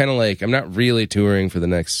 I'm kind of like, I'm not really touring for the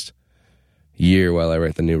next year while I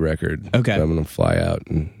write the new record. Okay. So I'm going to fly out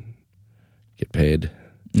and get paid.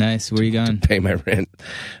 Nice. Where are you going? To pay my rent.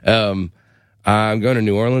 I'm going to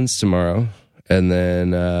New Orleans tomorrow, and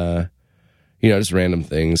then just random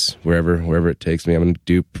things wherever it takes me. I'm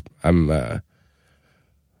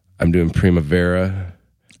doing Primavera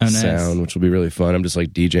Sound, which will be really fun. I'm just like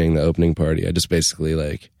DJing the opening party. I just basically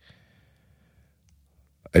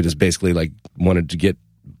wanted to get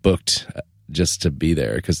booked just to be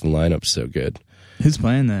there because the lineup's so good. Who's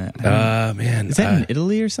playing that? Man, is that in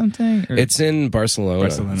Italy or something? Or? It's in Barcelona.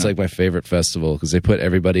 It's like my favorite festival because they put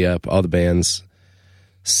everybody up. All the bands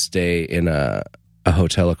stay in a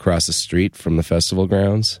hotel across the street from the festival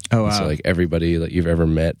grounds. Oh, wow. So like everybody that you've ever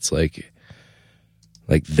met, it's like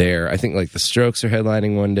there. I think like the Strokes are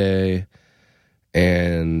headlining one day,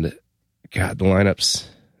 and God, the lineup's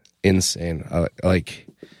insane.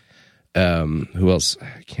 Who else?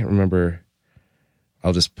 I can't remember.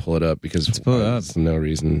 I'll just pull it up because there's no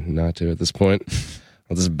reason not to at this point.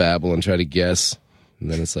 I'll just babble and try to guess, and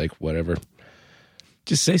then it's like whatever.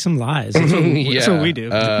 Just say some lies. That's what we do.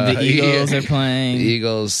 The Eagles are playing. The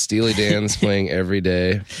Eagles, Steely Dan's playing every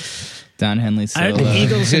day. Don Henley solo. The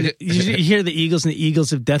Eagles. You hear the Eagles and the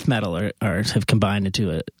Eagles of death metal have combined into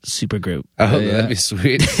a super group. Oh, yeah. That'd be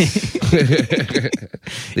sweet. The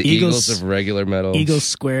Eagles of regular metal. Eagles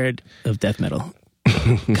squared of death metal.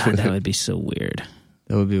 God, that would be so weird.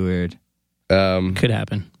 That would be weird. Could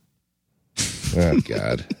happen. Oh,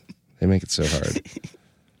 God. They make it so hard.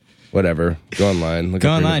 Whatever. Go online.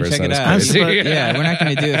 Go online. Check it out. Yeah, we're not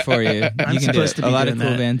going to do it for you. You can do it. A lot of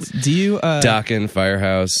cool bands. Do you... Dokken,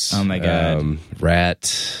 Firehouse. Oh, my God.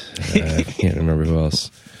 Rat. I can't remember who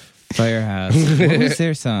else. Firehouse. What was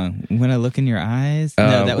their song? When I Look in Your Eyes?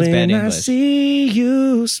 No, that was Bad English. When I see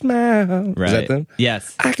you smile. Right. Is that them?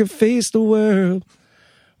 Yes. I can face the world.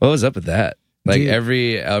 What was up with that? Like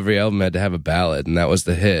every album had to have a ballad, and that was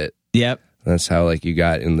the hit. Yep. That's how you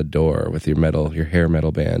got in the door with your hair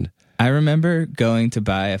metal band. I remember going to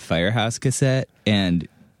buy a Firehouse cassette and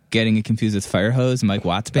getting it confused with Firehose, Mike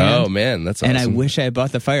Watt's band. Oh man, that's awesome. And I wish I had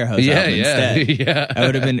bought the Firehose album instead. Yeah. I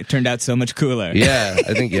would have turned out so much cooler. Yeah,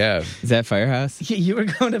 I think Is that Firehouse? You were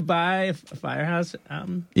going to buy a Firehouse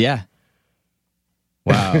album? Yeah.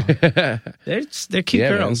 Wow. They're cute Yeah,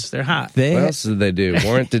 girls. man. They're hot. They What else did they do?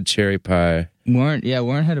 Warrant did Cherry Pie. Warrant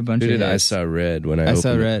had a bunch Who of did I hits. Saw Red when I I opened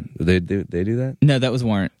Saw it? Red. They do that? No, that was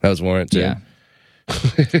Warrant. That was Warrant too. Yeah.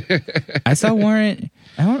 I saw Warrant.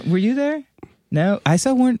 Were you there? No, I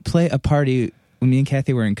saw Warrant play a party when me and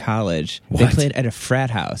Kathy were in college. What? They played at a frat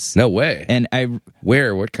house. No way. And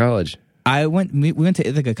Where? What college? we went to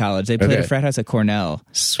Ithaca College. They played Okay. a frat house at Cornell.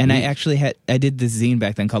 Sweet. And I actually did this zine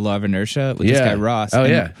back then called Law of Inertia with this Yeah. guy Ross. Oh, and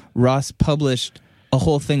yeah. Ross published a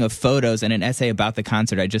whole thing of photos and an essay about the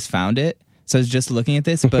concert. I just found it. So I was just looking at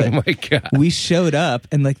this, but Oh my God. we showed up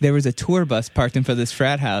and like there was a tour bus parked in front of this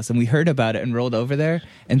frat house and we heard about it and rolled over there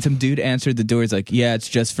and some dude answered the doors like, yeah, it's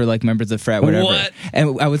just for like members of the frat, whatever. What?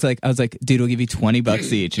 And I was like, dude, we'll give you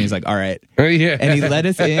 $20 each. And he's like, all right. Oh, yeah. And he let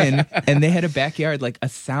us in and they had a backyard, like a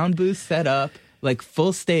sound booth set up, like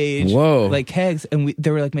full stage, Whoa. like kegs. And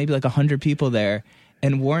there were like maybe like 100 people there.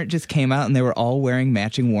 And Warrant just came out and they were all wearing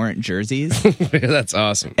matching Warrant jerseys. That's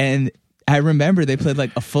awesome. And I remember they played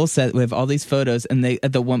like a full set with all these photos, and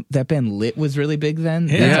that band Lit was really big then.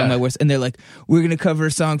 Yeah. That's on my worst. And they're like, "We're gonna cover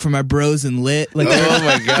a song from our bros in Lit." Like, Oh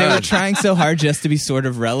my God. they were trying so hard just to be sort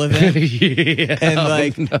of relevant. Yeah. And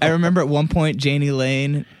like, I remember at one point, Janie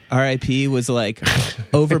Lane, R.I.P., was like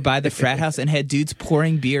over by the frat house and had dudes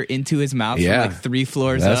pouring beer into his mouth Yeah. from like 3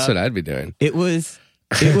 floors That's up. what I'd be doing. It was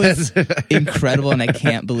incredible, and I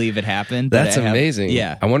can't believe it happened. but That's I have- amazing.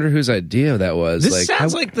 Yeah. I wonder whose idea that was. This like,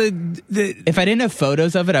 sounds like the If I didn't have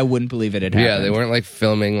photos of it, I wouldn't believe it had happened. yeah, they weren't like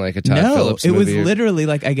filming like a Todd No, Phillips it was movie. literally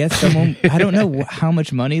like, I guess someone, I don't know how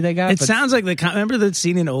much money they got. It but sounds like remember the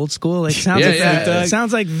scene in Old School? Like sounds Yeah, like yeah. that. It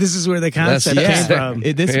sounds like this is where the concept That's- came yeah.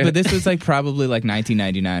 from. But this was like probably like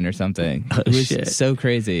 1999 or something. It was shit. so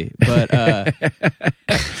crazy. But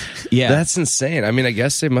yeah. That's insane. I mean, I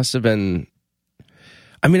guess they must have been.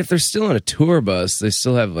 I mean, if they're still on a tour bus, they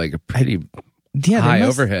still have like a pretty yeah, they high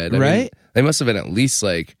must- overhead, I mean, right? they must have been at least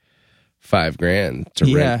like $5,000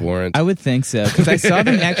 to rent Warrant. I would think so because I saw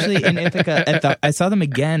them actually in Ithaca. I saw them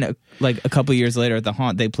again like a couple years later at the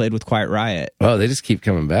Haunt. They played with Quiet Riot. Oh, they just keep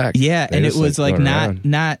coming back. Yeah, They and it just, was like going around.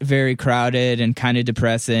 not very crowded and kind of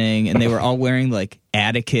depressing, and they were all wearing like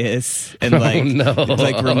Atticus and like no.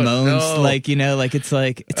 like Ramones, No. like it's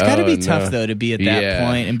got to Oh, be tough no. though to be at that Yeah.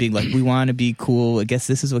 point and being like, we want to be cool. I guess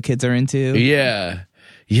this is what kids are into. Yeah.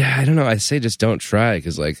 I don't know. I say just don't try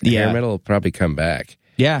because like Yeah. hair metal will probably come back.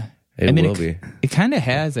 Yeah. It will be. It kind of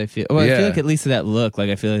has. I feel. Well, I Yeah. feel like at least that look. Like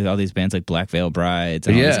I feel like all these bands like Black Veil Brides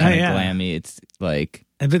and all this Yeah. kind of Yeah. glammy. It's like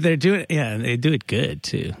But they're doing, yeah, they do it good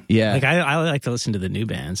too. Yeah. like I like to listen to the new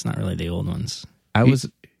bands, not really the old ones. I was.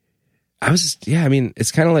 I mean,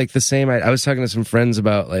 it's kind of like the same. I was talking to some friends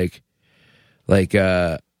about like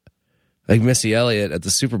Missy Elliott at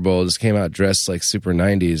the Super Bowl just came out dressed like super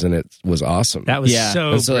 90s and it was awesome. That was Yeah.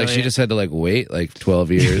 so. and so like she brilliant. just had to like wait like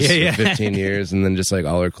 12 years Yeah, yeah. or 15 years and then just like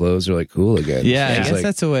all her clothes are like cool again. Yeah, I She's guess like,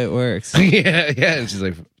 that's the way it works. yeah. And she's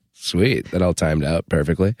like, sweet. That all timed out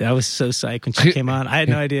perfectly. That was so psyched when she came on. I had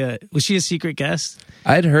no idea. Was she a secret guest?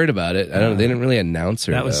 I'd heard about it. They didn't really announce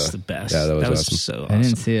her. That was though. the best. Yeah, that was awesome. so I didn't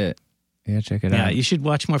awesome. see it. Yeah, check it Yeah, out. you should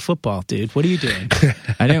watch more football, dude. What are you doing?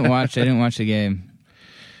 I didn't watch the game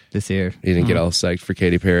this year. You didn't get all psyched for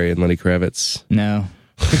Katy Perry and Lenny Kravitz. No.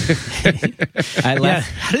 I Yeah,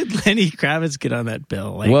 left. how did Lenny Kravitz get on that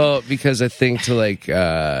bill? Like, Well, because I think to like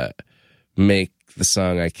make the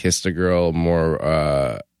song "I Kissed a Girl" more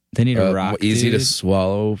They need a rock easy to dude.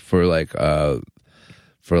 swallow for like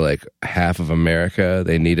half of America,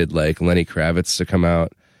 they needed like Lenny Kravitz to come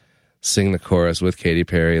out, sing the chorus with Katy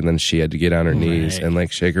Perry, and then she had to get on her knees Right. and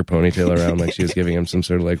like shake her ponytail around like she was giving him some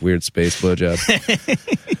sort of like weird space blowjob.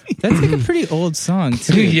 That's like a pretty old song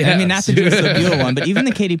too. Yeah. I mean, not the Juice Biel one, but even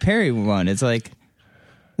the Katy Perry one. It's like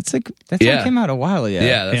that song came out a while ago.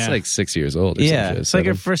 Yeah, that's Yeah. like 6 years old. Or Yeah. some shit, it's like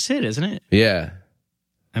her 7. first hit, isn't it? Yeah,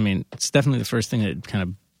 I mean, it's definitely the first thing that kind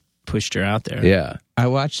of pushed her out there. yeah. I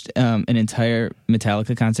watched an entire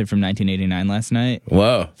Metallica concert from 1989 last night.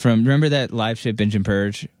 Whoa. Remember that Live Shit Binge and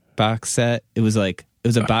Purge box set? It was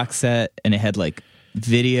a box set and it had like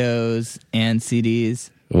videos and CDs.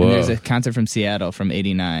 Whoa. And there's a concert from Seattle from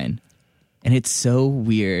 89. And it's so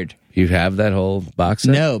weird. You have that whole box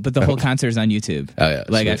set? No, but the whole concert is on YouTube. Oh, yeah,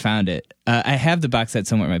 Like I sweet. found it. I have the box set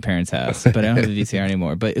somewhere at my parents' house, but I don't have the VCR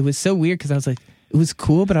anymore. But it was so weird because I was like, it was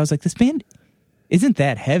cool, but I was like, this band isn't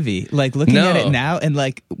that heavy. Like looking at No. it now and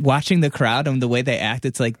like watching the crowd and the way they act,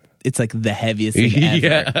 it's like it's like the heaviest thing ever.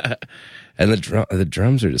 Yeah. And the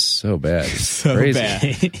drums are just so bad. It's So crazy.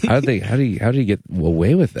 bad. How do you get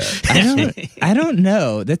away with that? I don't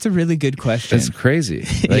know. That's a really good question. That's crazy.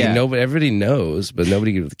 Like Yeah. everybody knows, but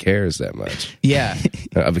nobody cares that much. Yeah.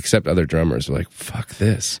 Except other drummers are like, fuck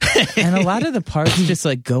this. And a lot of the parts just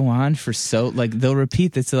like go on for like they'll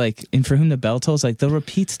repeat this like in For Whom the Bell Tolls, like they'll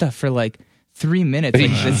repeat stuff for like 3 minutes, like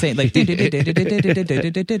the same, like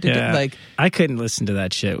Yeah. like I couldn't listen to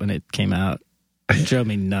that shit when it came out. It drove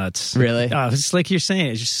me nuts. Really? Oh, it's like you're saying,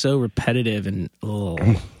 it's just so repetitive and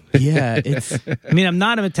yeah, it's I mean, I'm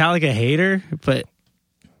not a Metallica hater, but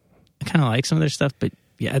I kind of like some of their stuff. But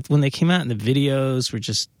yeah, when they came out and the videos were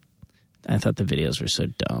just, I thought the videos were so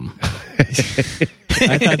dumb.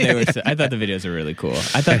 I thought the videos were really cool.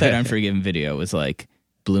 I thought that Unforgiven video was like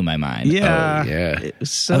blew my mind. Yeah, Oh, yeah. It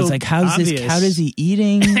was so I was like, how's obvious. this? How does he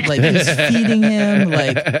eating? Like, who's feeding him?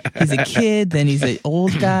 Like, he's a kid, then he's an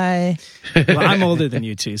old guy. Well, I'm older than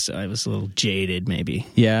you two, so I was a little jaded, maybe,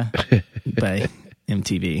 Yeah. by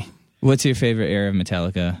MTV. What's your favorite era of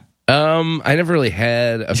Metallica? I never really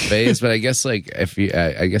had a phase, but I guess like if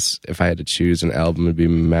I had to choose an album, it'd be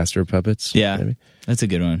Master of Puppets. Yeah, maybe. that's a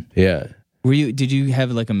good one. Yeah. Did you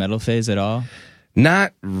have like a metal phase at all?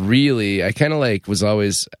 Not really. I kind of like was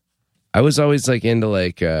always like into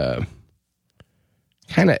like kind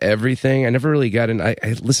of everything. I never really got in. I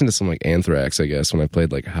listened to some like Anthrax, I guess, when I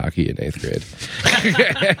played like hockey in 8th grade.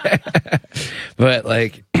 But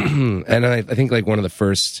like, and I think like one of the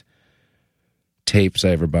first tapes I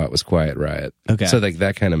ever bought was Quiet Riot. Okay. So like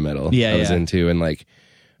that kind of metal I was into. And like,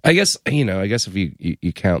 I guess if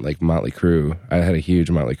you count like Motley Crue, I had a huge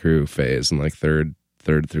Motley Crue phase in like third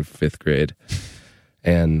through 5th grade.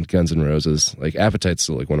 And Guns N' Roses. Like Appetite's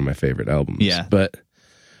still like one of my favorite albums. Yeah. But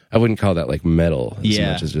I wouldn't call that like metal as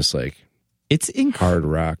Yeah. much as just like It's hard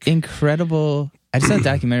rock. incredible. I just saw a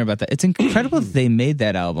documentary about that. It's incredible that they made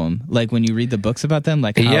that album. Like when you read the books about them,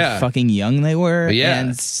 like how Yeah. fucking young they were Yeah.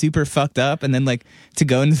 and super fucked up, and then like to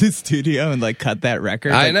go into the studio and like cut that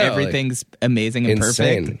record. I Like, know, everything's amazing and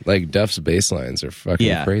Insane. perfect. Like Duff's bass lines are fucking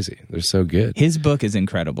Yeah. crazy. They're so good. His book is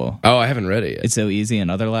incredible. Oh, I haven't read it yet. It's So Easy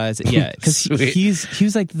and Other Lies. Yeah, because Sweet. he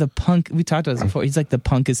was like the punk. We talked about this before. He's like the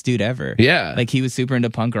punkest dude ever. Yeah. like he was super into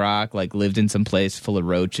punk rock. Like lived in some place full of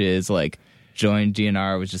roaches. Like joined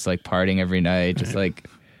GNR, was just like partying every night. Just like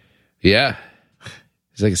Yeah.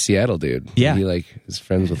 He's like a Seattle dude. Yeah. He like is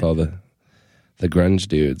friends with all the grunge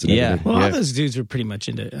dudes. And Yeah. everything. Well, all those dudes were pretty much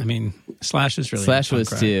into. I mean, Slash was really Slash into was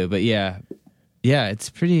punk rock. too. But yeah, it's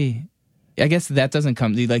pretty. I guess that doesn't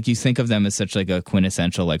come like you think of them as such like a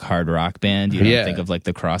quintessential like hard rock band. You don't Yeah. think of like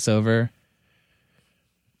the crossover.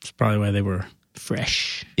 That's probably why they were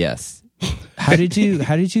fresh. Yes. How did you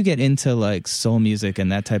get into like soul music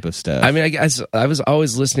and that type of stuff? I mean, I guess I was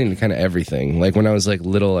always listening to kind of everything. Like when I was like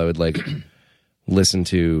little, I would like listen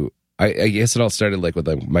to. I guess it all started like with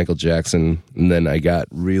like Michael Jackson, and then I got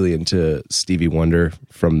really into Stevie Wonder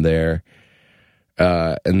from there.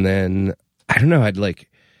 And then I don't know.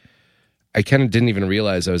 I kind of didn't even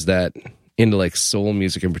realize I was that into like soul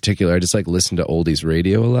music in particular. I just like listened to oldies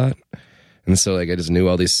radio a lot, and so like I just knew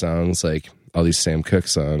all these songs, like all these Sam Cooke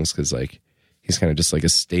songs, because like he's kind of just like a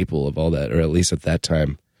staple of all that, or at least at that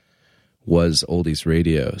time was oldies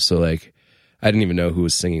radio. So like I didn't even know who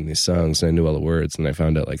was singing these songs, and I knew all the words, and I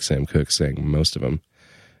found out like Sam Cooke sang most of them,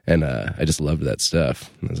 and I just loved that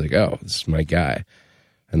stuff. And I was like, oh, this is my guy.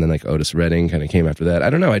 And then like Otis Redding kind of came after that. I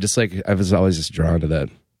don't know. I was always just drawn to that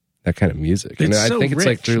kind of music. It's I so think it's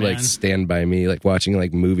like rich, through like man. Stand By Me, like watching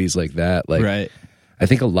like movies like that. Like right. I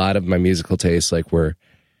think a lot of my musical tastes like were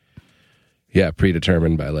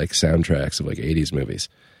predetermined by like soundtracks of like 80s movies.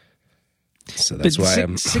 So that's But why si-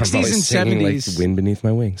 I'm 60s always and singing 70s like Wind Beneath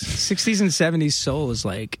My Wings. 60s and 70s soul is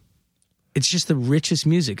like, it's just the richest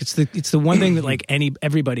music. It's the one thing that like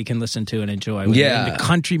everybody can listen to and enjoy. Whether Yeah. you're into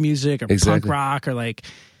country music or punk Exactly. rock or like,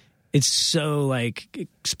 it's so like it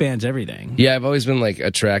spans everything. Yeah, I've always been like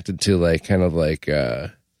attracted to like kind of like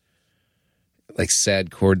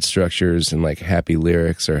sad chord structures and like happy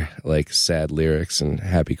lyrics, or like sad lyrics and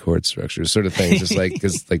happy chord structures, sort of things. Just like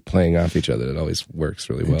because like playing off each other, it always works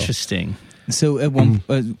really well. Interesting. So at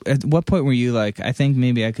what point were you like, I think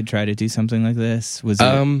maybe I could try to do something like this? Was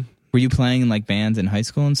it, were you playing in like bands in high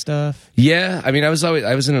school and stuff? Yeah, I mean, I was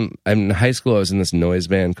in high school. I was in this noise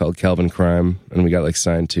band called Calvin Crime, and we got like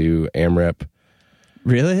signed to AMREP.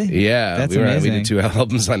 Really? Yeah, That's we amazing. did 2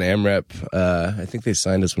 albums on AMREP. I think they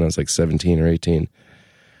signed us when I was like 17 or 18.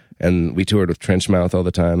 And we toured with Trenchmouth all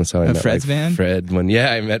the time. That's how I met Fred's van? Fred.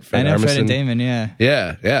 I met Fred I know Armissen. Fred and Damon, yeah.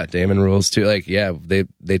 Yeah, Damon rules too. Like, yeah,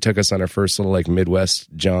 they took us on our first little like Midwest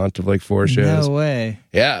jaunt of like 4 shows. No way.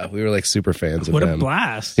 Yeah, we were like super fans of What them. a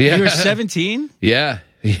blast. Yeah. You were 17? Yeah,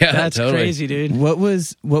 That's totally. crazy, dude. What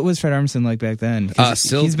was Fred Armissen like back then?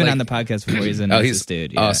 He's been on the podcast before. He's a nice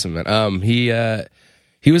dude. Yeah. Awesome, man.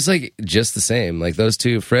 He was like just the same. Like those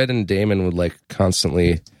two, Fred and Damon, would like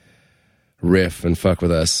constantly riff and fuck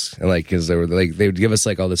with us, and like because they would give us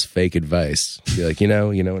like all this fake advice. Be like,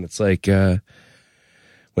 and it's like when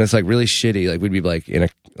it's like really shitty. Like we'd be like in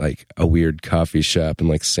a weird coffee shop in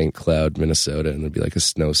like St. Cloud, Minnesota, and there'd be like a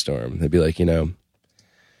snowstorm. They'd be like,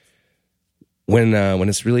 when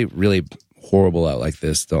it's really really horrible out like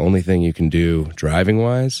this, the only thing you can do driving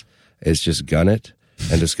wise is just gun it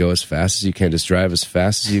and just go as fast as you can. Just drive as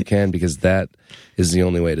fast as you can, because that is the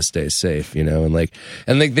only way to stay safe, and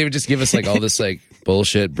they would just give us like all this like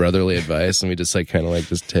bullshit brotherly advice, and we just like kind of like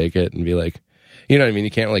just take it and be like, you know what I mean? You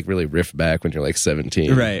can't like really riff back when you're like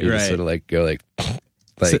 17. Right, you right. Just sort of like go like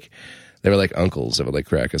So- they were like uncles that would like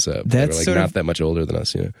crack us up. They That's were like sort not of- that much older than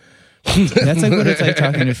us, That's like what it's like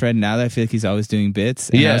talking to Fred now that I feel like he's always doing bits.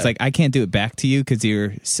 And Yeah. I was like, I can't do it back to you because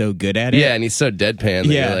you're so good at it. Yeah, and he's so deadpan that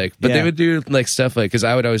Yeah, you're like, but yeah. they would do like stuff like, because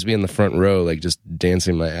I would always be in the front row, like just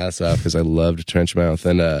dancing my ass off because I loved Trenchmouth,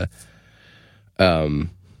 and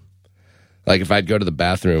like if I'd go to the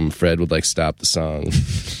bathroom, Fred would like stop the song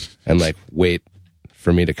and like wait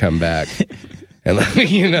for me to come back. And like,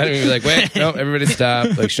 you know what I mean? Like, wait, no, everybody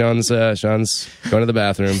stop. Like Sean's going to the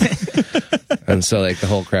bathroom. And so like the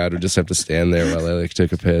whole crowd would just have to stand there while I like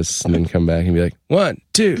took a piss and then come back and be like, 1,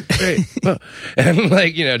 2, 3, 4. And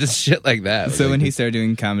like, just shit like that. So like, when he started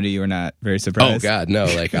doing comedy, you were not very oh surprised? God, no.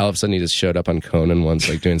 Like all of a sudden he just showed up on Conan once,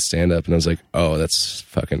 like doing stand up, and I was like, oh, that's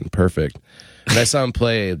fucking perfect. And I saw him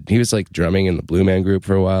play. He was like drumming in the Blue Man Group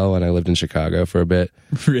for a while when I lived in Chicago for a bit.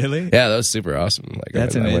 Really? Yeah, that was super awesome. Like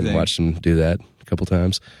That's I went and amazing. watched him do that a couple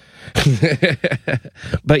times.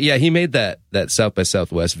 But yeah, he made that South by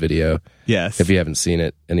Southwest video. Yes. If you haven't seen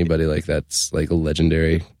it, anybody, like that's like a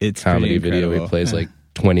legendary It's comedy pretty video. He incredible. plays like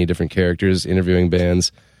 20 different characters interviewing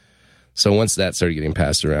bands. So once that started getting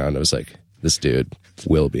passed around, I was like, this dude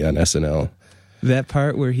will be on SNL. That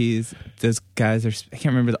part where those guys are, I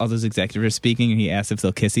can't remember, all those executives are speaking and he asks if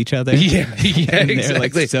they'll kiss each other. Yeah, And they're exactly.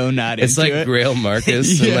 like so not It's into like it. Grail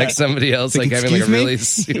Marcus and Yeah. like somebody else Like, like having like a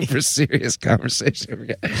 "Excuse me?" really super serious conversation.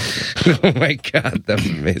 Oh my God, that was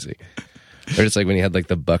amazing. Or it's like when he had like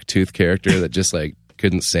the bucktooth character that just like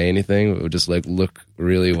couldn't say anything, but would just like look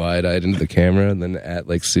really wide eyed into the camera and then at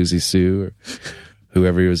like Susie Sue or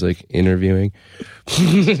whoever he was like interviewing.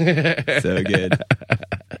 So good.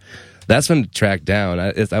 That's been tracked down.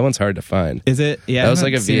 That one's hard to find. Is it? Yeah. That I was like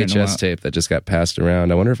a haven't seen it in while. VHS tape that just got passed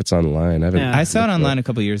around. I wonder if it's online. I haven't. Yeah. I saw it looked online up. a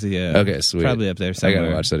couple years ago. Okay, sweet. Probably up there I somewhere.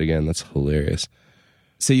 gotta watch that again. That's hilarious.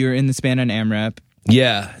 So you were in this band on AMRAP.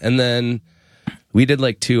 Yeah, and then we did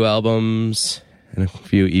like 2 albums and a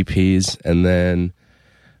few EPs, and then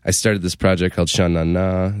I started this project called Sha Na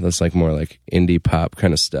Na. That's like more like indie pop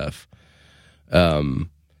kind of stuff.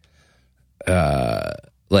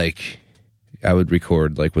 Like I would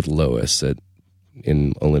record like with Lois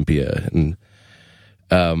in Olympia, and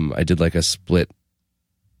I did like a split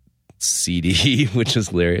CD, which was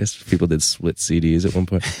hilarious. People did split CDs at one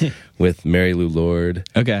point with Mary Lou Lord.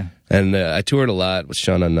 Okay. And I toured a lot with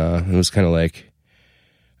Sha Na Na. It was kind of like,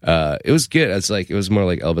 it was good. It's like, it was more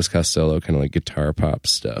like Elvis Costello, kind of like guitar pop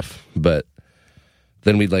stuff. But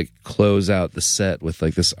then we'd like close out the set with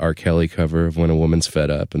like this R. Kelly cover of When a Woman's Fed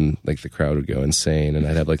Up, and like the crowd would go insane, and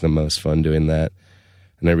I'd have like the most fun doing that.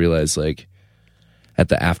 And I realized like at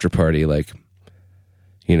the after party, like,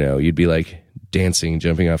 you'd be like dancing,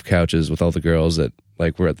 jumping off couches with all the girls that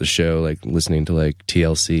like were at the show, like listening to like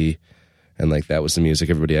TLC. And like that was the music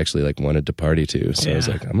everybody actually like wanted to party to. So I was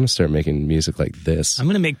Yeah. like, I'm gonna start making music like this. I'm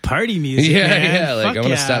going to make party music. Yeah, man. yeah. Like Fuck I'm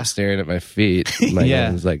gonna yeah. stop staring at my feet. Like, Yeah.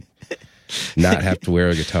 I was like, not have to wear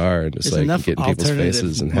a guitar and just There's like enough get in people's alternative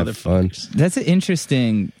faces and have fun. That's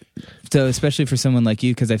interesting. So especially for someone like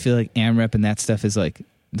you, because I feel like AMRAP and that stuff is like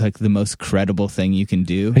the most credible thing you can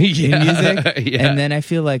do Yeah. in music. Yeah. And then I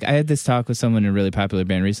feel like I had this talk with someone in a really popular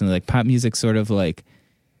band recently, like pop music sort of like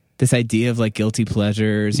this idea of like guilty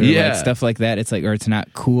pleasures or Yeah. like stuff like that. It's like, or it's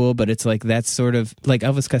not cool, but it's like that's sort of like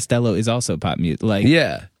Elvis Costello is also pop music. Like,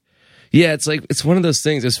 Yeah. Yeah, it's like it's one of those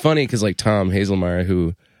things. It's funny because like Tom Hazelmeyer,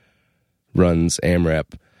 who runs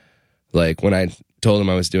AMRAP, like when I told him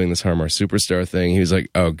I was doing this Har Mar Superstar thing, he was like,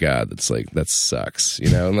 "Oh God, that sucks,"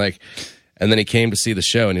 and like, and then he came to see the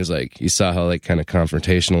show and he was like, "You saw how like kind of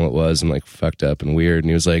confrontational it was and like fucked up and weird," and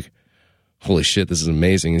he was like, holy shit, this is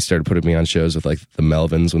amazing. He started putting me on shows with like the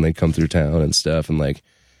Melvins when they come through town and stuff. And like,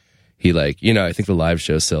 he like, you know, I think the live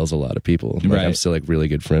show sells a lot of people. Like, Right. I'm still like really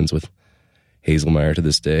good friends with Hazelmeyer to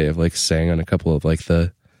this day. I've like sang on a couple of like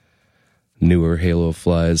the newer Halo of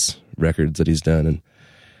Flies records that he's done. And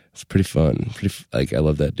it's pretty fun. Like, I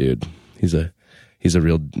love that dude. He's a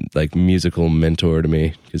real like musical mentor to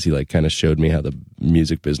me because he like kind of showed me how the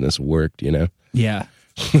music business worked, you know? Yeah.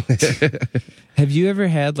 Have you ever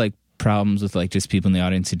had like problems with like just people in the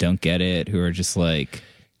audience who don't get it, who are just like...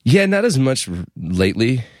 Yeah, not as much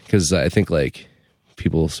lately because I think like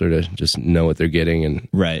people sort of just know what they're getting. And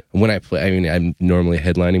Right. when I play, I mean, I'm normally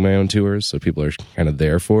headlining my own tours, so people are kind of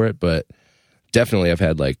there for it. But definitely I've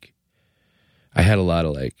had like, I had a lot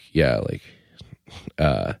of like, yeah, like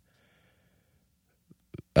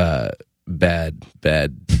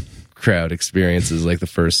bad crowd experiences like the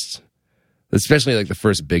first... Especially like the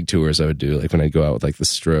first big tours I would do, like when I'd go out with like the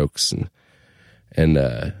Strokes and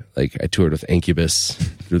like I toured with Incubus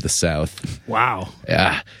through the South. Wow.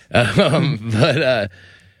 Yeah. But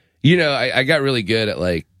you know, I got really good at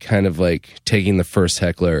like kind of like taking the first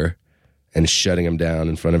heckler and shutting him down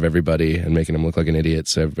in front of everybody and making him look like an idiot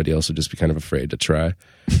so everybody else would just be kind of afraid to try.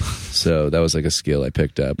 So that was like a skill I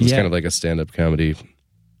picked up. It's kind of like a stand-up comedy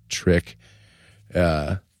trick.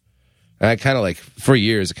 I kind of like, for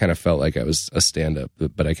years, it kind of felt like I was a stand-up,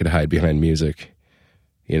 but I could hide behind music.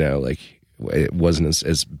 You know, like, it wasn't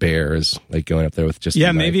as bare as, like, going up there with just...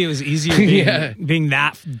 Yeah, maybe it was easier being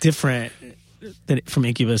that different from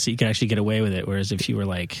Incubus that you could actually get away with it, whereas if you were,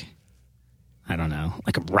 like, I don't know,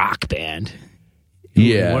 like a rock band, it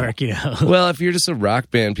wouldn't work, you know? Well, if you're just a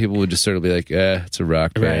rock band, people would just sort of be like, it's a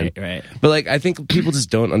rock band. Right. But, like, I think people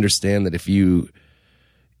just don't understand that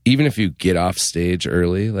even if you get off stage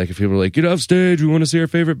early, like if people are like, get off stage, we want to see our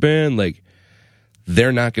favorite band, like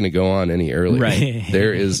they're not going to go on any earlier. Right.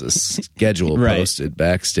 There is a schedule posted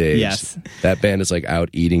backstage. Yes. That band is like out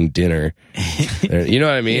eating dinner. You know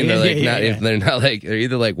what I mean? They're they're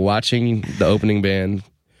either like watching the opening band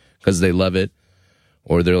because they love it,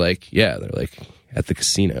 or they're like at the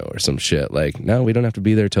casino or some shit. Like, no, we don't have to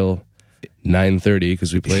be there till 9:30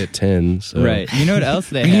 because we play at 10. So. Right. You know what else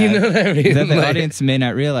they have? You know what I mean? That the Like- audience may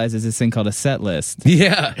not realize is this thing called a set list.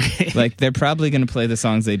 Yeah. Like, they're probably going to play the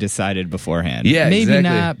songs they decided beforehand. Yeah, Maybe exactly.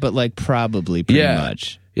 not, but like probably pretty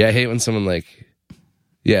much. Yeah, I hate when someone like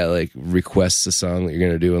requests a song that you're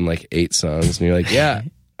going to do in like 8 songs and you're like,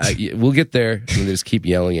 we'll get there. And they just keep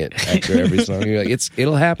yelling it after every song. You're like,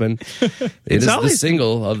 it'll happen. It is the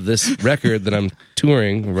single of this record that I'm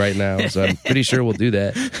touring right now, so I'm pretty sure we'll do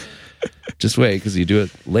that. Just wait, because you do it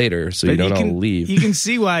later, so you don't all leave. You can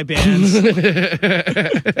see why bands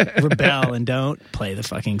rebel and don't play the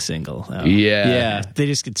fucking single. Though. Yeah. They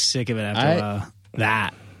just get sick of it after a while.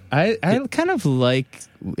 That. I kind of like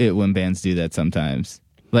it when bands do that sometimes.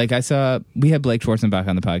 Like we had Blake Schwarzenbach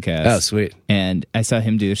on the podcast. Oh, sweet. And I saw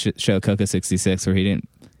him do a show, Coco 66, where it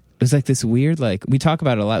was like this weird, like, we talk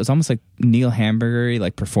about it a lot. It was almost like Neil Hamburger-y,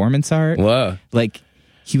 like performance art. Whoa. Like,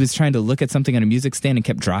 he was trying to look at something on a music stand and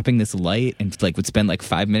kept dropping this light and like would spend like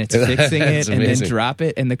 5 minutes fixing it and then drop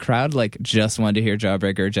it. And the crowd like just wanted to hear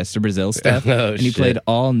Jawbreaker, Jester Brazil stuff. And he played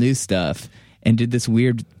all new stuff and did this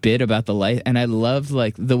weird bit about the light. And I loved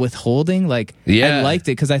like the withholding. Like, I liked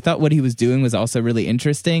it because I thought what he was doing was also really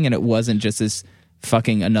interesting. And it wasn't just this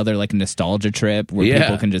fucking another like nostalgia trip where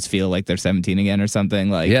people can just feel like they're 17 again or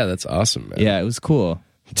something. Like, yeah, that's awesome, man. Yeah, it was cool.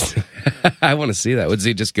 I want to see that. Would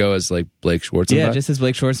he just go as like Blake Schwarzenbach? Yeah, just as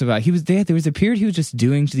Blake Schwarzenbach. There was a period he was just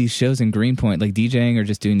doing these shows in Greenpoint, like DJing or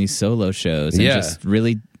just doing these solo shows. And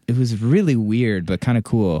it was really weird, but kind of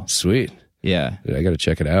cool. Sweet. Yeah. Dude, I got to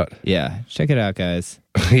check it out. Yeah. Check it out, guys.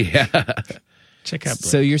 Yeah. Check out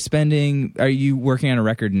Blake. So are you working on a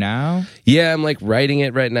record now? Yeah, I'm like writing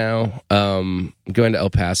it right now. I'm going to El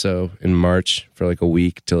Paso in March for like a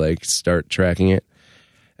week to like start tracking it.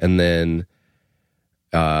 And then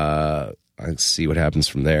I'll see what happens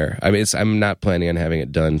from there. I mean, I'm not planning on having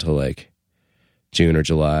it done till like June or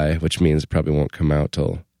July, which means it probably won't come out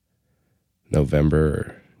till November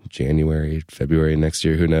or January, February next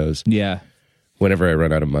year. Who knows? Yeah. Whenever I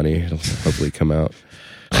run out of money, it'll hopefully come out.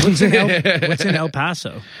 What's in El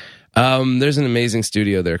Paso? There's an amazing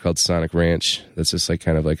studio there called Sonic Ranch. That's just like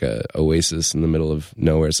kind of like a oasis in the middle of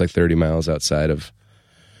nowhere. It's like 30 miles outside of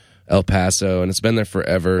El Paso, and it's been there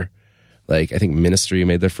forever. Like, I think Ministry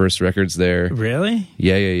made their first records there. Really?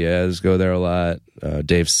 Yeah. I just go there a lot.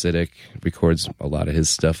 Dave Siddick records a lot of his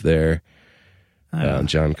stuff there.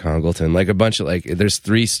 John Congleton. Like, a bunch of, like, there's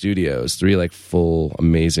 3 studios, 3, like, full,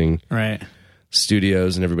 amazing right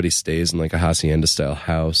studios, and everybody stays in, like, a hacienda-style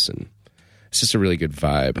house, and it's just a really good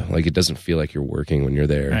vibe. Like, it doesn't feel like you're working when you're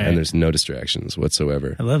there, Right. and there's no distractions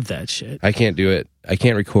whatsoever. I love that shit. I can't do it. I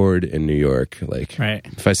can't record in New York. Like, Right.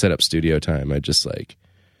 if I set up studio time, I just like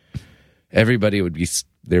everybody would be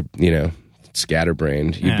they're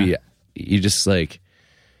scatterbrained. You just like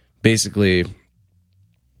basically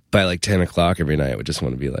by like 10 o'clock every night would just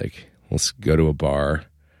want to be like, let's go to a bar.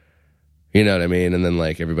 You know what I mean? And then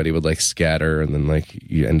like everybody would like scatter, and then like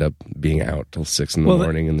you end up being out till 6 in the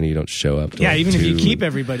morning, and then you don't show up. Till Yeah, like even if you 2. keep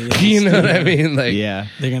everybody, in You know the what I studio, mean? Like, Yeah.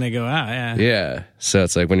 they're gonna go out. Yeah. yeah. So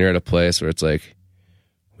it's like when you're at a place where it's like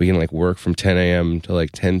we can like work from 10 a.m. to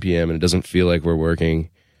like 10 p.m. and it doesn't feel like we're working,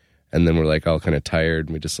 and then we're like all kind of tired,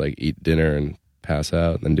 and we just like eat dinner and pass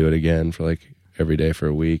out, and then do it again for like every day for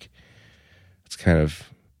a week. It's kind of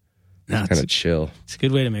chill, It's a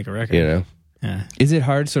good way to make a record. you know? Yeah. Is it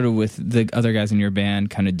hard sort of with the other guys in your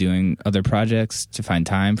band kind of doing other projects to find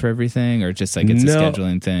time for everything, or just like it's No. a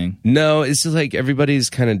scheduling thing? No, it's just like everybody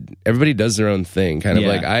does their own thing. Kind of Yeah.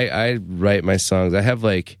 like I write my songs. I have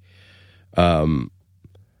like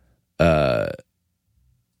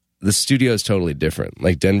the studio is totally different.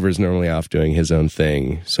 Like Denver's normally off doing his own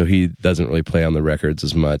thing, so he doesn't really play on the records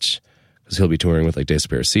as much because he'll be touring with like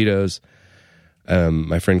Desperacidos.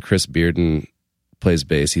 My friend Chris Bearden plays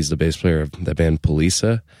bass. He's the bass player of that band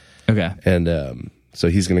Polisa. Okay. And so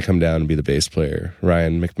he's going to come down and be the bass player.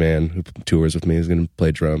 Ryan McMahon, who tours with me, is going to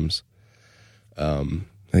play drums. I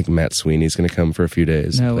think Matt Sweeney's going to come for a few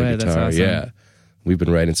days and No play way, guitar. that's awesome. Yeah. We've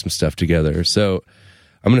been writing some stuff together. So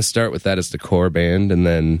I'm going to start with that as the core band, and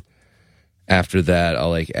then after that I'll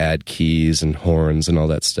like add keys and horns and all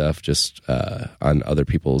that stuff just on other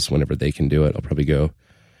people's whenever they can do it. I'll probably go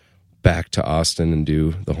back to Austin and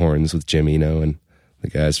do the horns with Jim Eno and the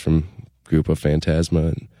guys from Grupo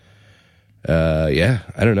Phantasma. And yeah,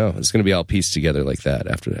 I don't know. It's going to be all pieced together like that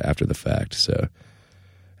after the fact. So,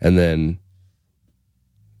 and then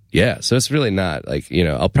yeah, so it's really not like,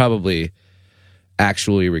 I'll probably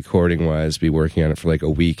actually recording wise be working on it for like a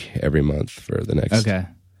week every month for the next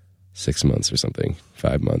 6 months or something,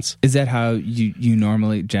 5 months. Is that how you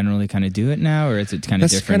normally generally kind of do it now, or is it kind of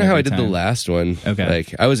That's different? kind of how every I did the time? last one. Okay.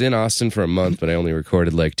 Like I was in Austin for a month, but I only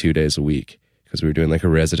recorded like 2 days a week because we were doing like a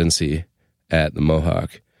residency at the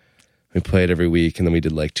Mohawk. We played every week, and then we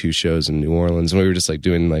did like 2 shows in New Orleans, and we were just like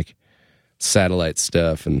doing like satellite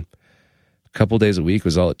stuff, and a couple days a week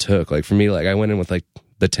was all it took. Like for me, like I went in with like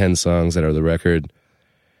the 10 songs that are the record,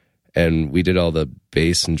 and we did all the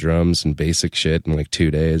bass and drums and basic shit in like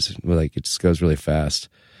 2 days. Like it just goes really fast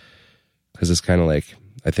because it's kind of like,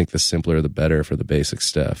 I think the simpler the better for the basic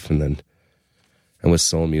stuff. And with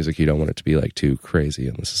soul music, you don't want it to be like too crazy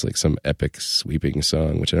unless it's like some epic sweeping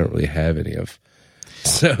song, which I don't really have any of.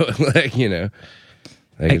 So like,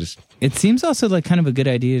 It seems also like kind of a good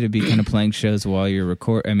idea to be kind of playing shows while you're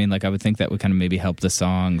I mean, like I would think that would kind of maybe help the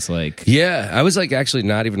songs. Like, yeah, I was like actually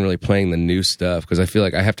not even really playing the new stuff because I feel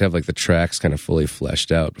like I have to have like the tracks kind of fully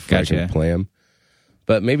fleshed out before I can play them.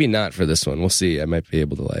 But maybe not for this one. We'll see. I might be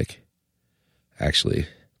able to like actually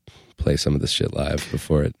play some of this shit live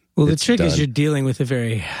before it. Well, the it's trick is done. you're dealing with a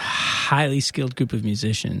very highly skilled group of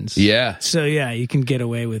musicians. Yeah. So yeah, you can get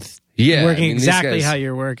away with Yeah, working I mean, these exactly guys- how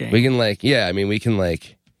you're working. We can like, yeah, I mean, we can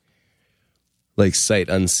like sight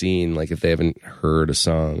unseen. Like if they haven't heard a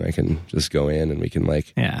song, I can just go in and we can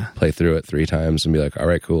like play through it 3 times and be like, all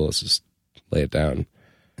right, cool, let's just lay it down.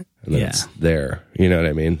 And then it's there. You know what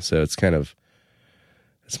I mean? So it's kind of,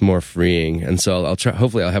 it's more freeing. And so I'll try,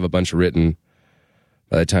 hopefully I'll have a bunch written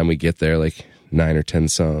by the time we get there, like 9 or 10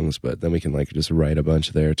 songs, but then we can like just write a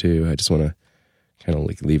bunch there too. I just want to kind of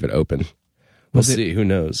like leave it open. We'll see. Who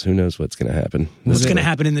knows? Who knows what's going to happen? What's going to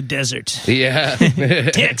happen in the desert? Yeah.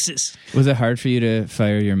 Texas. was it hard for you to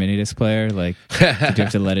fire your mini disc player? Like, did you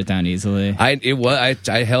have to let it down easily?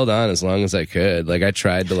 I held on as long as I could. Like I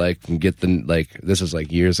tried to like get the this was like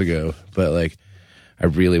years ago, but like I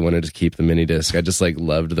really wanted to keep the mini disc. I just like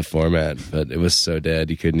loved the format, but it was so dead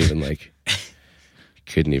you couldn't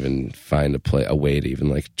even find a way to even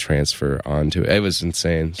like transfer onto it. It was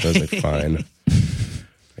insane. So I was like, fine.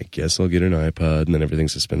 I guess I'll get an iPod, and then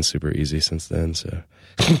everything's just been super easy since then. So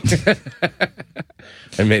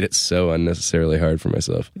I made it so unnecessarily hard for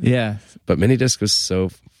myself. Yeah. But mini disc was so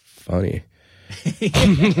funny.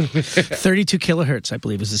 32 kilohertz, I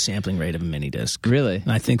believe, was the sampling rate of a mini disc. Really?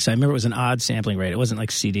 I think so. I remember it was an odd sampling rate. It wasn't like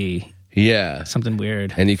CD. Yeah. Something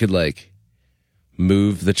weird. And you could like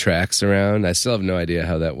move the tracks around. I still have no idea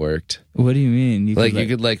how that worked. What do you mean? You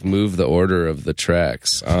could like move the order of the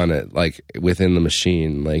tracks on it, like within the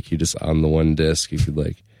machine. Like you just on the one disc, you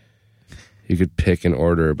could pick an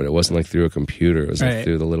order, but it wasn't like through a computer. It was like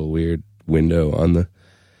through the little weird window on the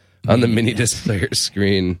mini disc player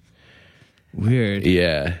screen. Weird.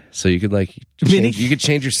 Yeah, so you could you could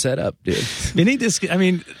change your setup, dude. Mini disc. I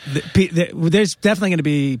mean, there's definitely going to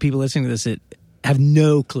be people listening to this that have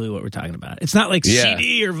no clue what we're talking about. It's not like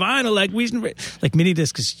CD or vinyl, like mini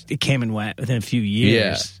disc. It came and went within a few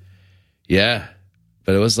years. Yeah.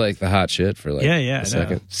 But it was like the hot shit for like a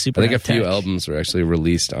second. Super I think a high-tech. few albums were actually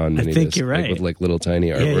released on mini I think disc, you're right. like, with like little tiny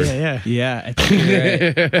artwork. Yeah. I think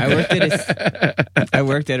you're right. I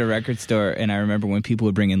worked at a record store, and I remember when people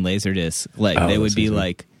would bring in Laserdisc, they would be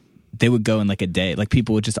like, they would go in like a day. Like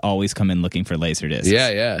people would just always come in looking for Laserdiscs.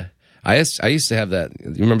 Yeah. I used to have that.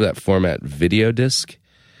 You remember that format, video disc?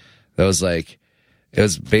 That was like, it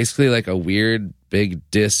was basically like a weird big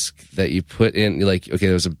disc that you put in. Like, okay,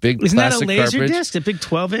 there was a big Isn't plastic that a laser cartridge. disc? A big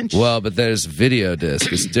 12-inch? Well, but there's video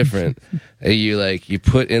disc. It's different. You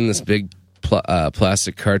put in this big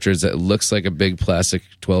plastic cartridge that looks like a big plastic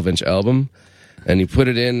 12-inch album, and you put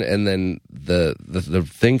it in, and then the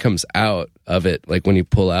thing comes out of it, like when you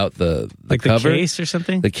pull out the like cover, the case or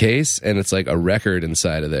something. the case, and it's like a record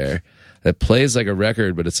inside of there that plays like a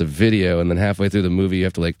record, but it's a video. And then halfway through the movie, you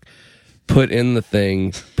have to like put in the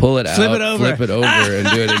thing, pull it Flip out, it over. flip it over, and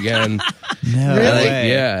do it again. No Really? way.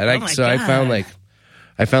 Yeah, and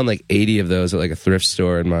I found like 80 of those at like a thrift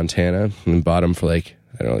store in Montana, and bought them for like,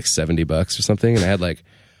 I don't know, like $70 or something. And I had like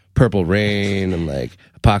Purple Rain and like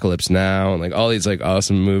Apocalypse Now and like all these like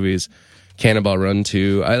awesome movies. Cannonball Run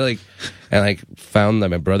 2. I found that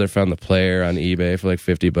my brother found the player on eBay for like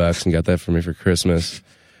 $50 and got that for me for Christmas.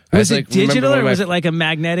 Was it digital or was it like a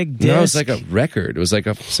magnetic disc? No, it was like a record. It was like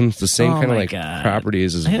the same kind of like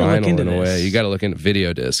properties as vinyl in a way. You got to look into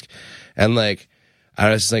video disc. And like, I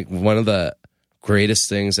was just like, one of the greatest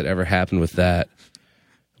things that ever happened with that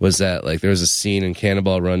was that like there was a scene in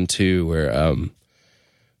Cannonball Run 2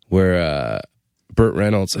 where Burt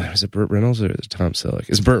Reynolds, is it Burt Reynolds or is it Tom Selleck?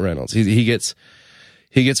 It's Burt Reynolds. He gets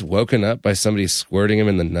woken up by somebody squirting him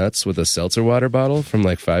in the nuts with a seltzer water bottle from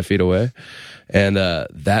like 5 feet away. And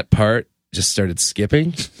that part just started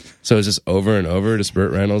skipping. So it was just over and over, just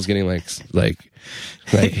Burt Reynolds getting like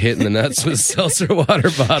hit in the nuts with a seltzer water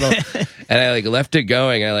bottle. And I like left it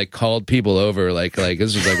going. I like called people over. Like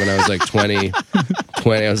this was like when I was like 20.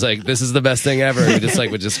 I was like, this is the best thing ever.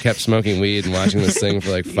 And we just kept smoking weed and watching this thing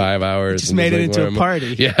for like 5 hours. Just made it into a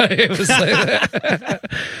party. Yeah, it was like that.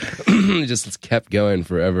 It just kept going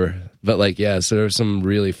forever. But like, yeah, so there was some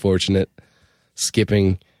really fortunate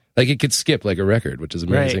skipping. Like it could skip like a record, which is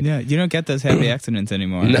amazing. Right. Yeah, you don't get those happy accidents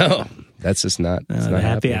anymore. No, that's just not. No, it's the not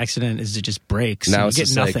happy happening. accident is it just breaks. Now You it's get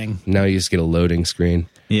just nothing. like, now you just get a loading screen.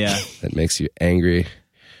 Yeah. That makes you angry.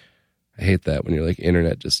 I hate that when you're like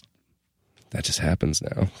internet that just happens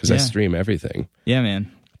now because I Yeah. stream everything. Yeah,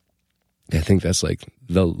 man. I think that's like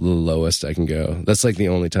the lowest I can go. That's like the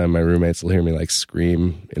only time my roommates will hear me like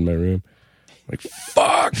scream in my room. Like,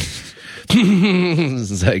 fuck!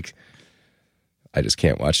 It's like, I just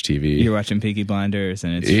can't watch TV. You're watching Peaky Blinders,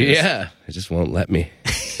 and it's It just won't let me.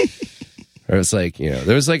 Or it's like,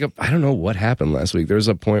 there was like I don't know what happened last week. There was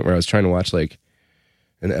a point where I was trying to watch like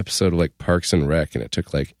an episode of like Parks and Rec, and it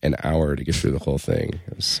took like an hour to get through the whole thing.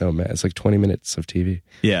 I was so mad. It's like 20 minutes of TV.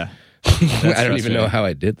 yeah. I don't even know how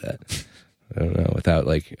I did that. I don't know. Without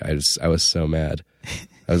like, I was so mad.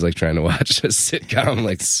 I was like trying to watch a sitcom,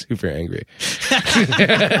 like super angry.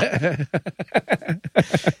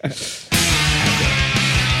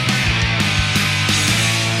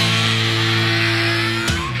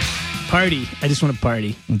 Party. I just want to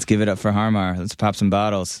party. Let's give it up for Har Mar. Let's pop some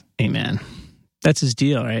bottles. Hey, man. That's his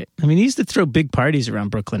deal, right? I mean, he used to throw big parties around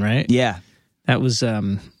Brooklyn, right? Yeah. That was,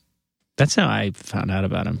 that's how I found out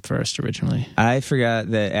about him first originally. I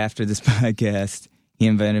forgot that after this podcast, he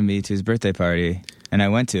invited me to his birthday party, and I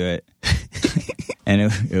went to it, and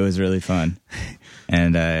it was really fun.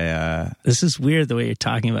 And This is weird the way you're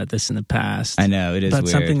talking about this in the past. I know, it is about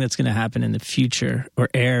weird. something that's going to happen in the future or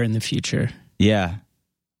air in the future. Yeah.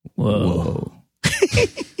 Whoa.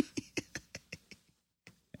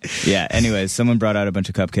 Yeah, anyways, someone brought out a bunch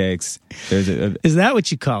of cupcakes. There's Is that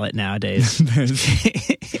what you call it nowadays?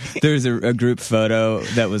 there's a group photo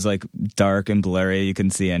that was like dark and blurry. You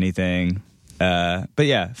couldn't see anything. But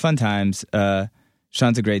yeah, fun times.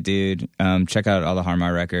 Sean's a great dude. Check out all the Har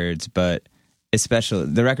Mar records, but especially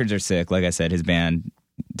the records are sick. Like I said, his band,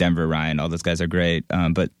 Denver, Ryan, all those guys are great.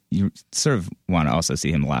 But you sort of want to also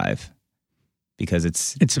see him live because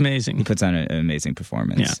it's amazing. he puts on an amazing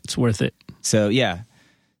performance. Yeah, it's worth it. So yeah.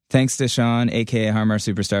 Thanks to Sean, a.k.a. Har Mar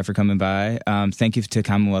Superstar, for coming by. Thank you to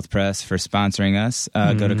Commonwealth Press for sponsoring us.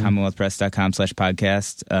 Go to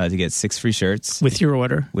commonwealthpress.com/podcast to get 6 free shirts. With your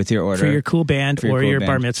order. With your order. For your cool band or your band.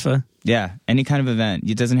 bar mitzvah. Yeah, any kind of event.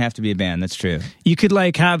 It doesn't have to be a band, that's true. You could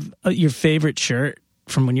like have your favorite shirt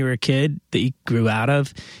from when you were a kid that you grew out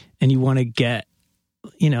of, and you want to get,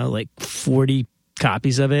 like 40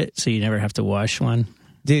 copies of it so you never have to wash one?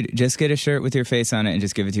 Dude, just get a shirt with your face on it and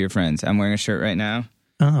just give it to your friends. I'm wearing a shirt right now.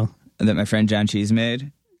 Oh. That my friend John Cheese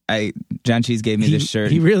made. John Cheese gave me this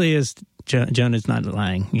shirt. He really is. John is not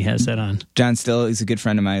lying. He has that on. John still is a good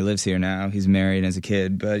friend of mine. He lives here now. He's married as a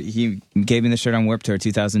kid, but he gave me the shirt on Warped Tour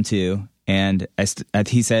 2002. And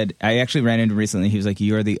he said, I actually ran into him recently. He was like,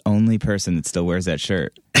 "You're the only person that still wears that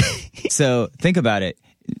shirt." So think about it.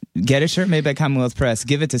 Get a shirt made by Commonwealth Press,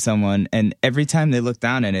 give it to someone, and every time they look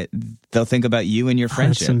down at it, they'll think about you and your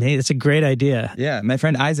friendship. That's amazing. That's a great idea. Yeah. My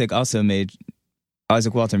friend Isaac Walter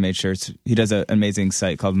made shirts. He does an amazing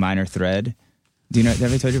site called Minor Thread. Do you know?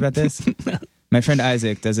 Have I told you about this? No. My friend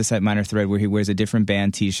Isaac does a site, Minor Thread, where he wears a different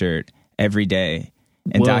band T-shirt every day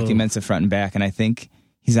and documents the front and back. And I think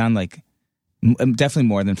he's on definitely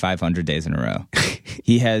more than 500 days in a row.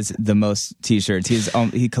 He has the most T-shirts.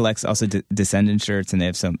 He collects also Descendant shirts, and they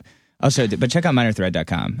have some. I'll show it, but check out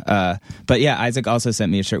minorthread.com. But yeah, Isaac also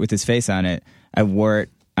sent me a shirt with his face on it. I wore it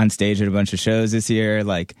on stage at a bunch of shows this year.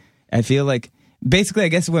 Like, I feel like. Basically, I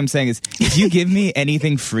guess what I'm saying is, if you give me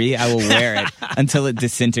anything free, I will wear it until it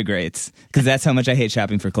disintegrates, because that's how much I hate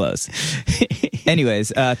shopping for clothes.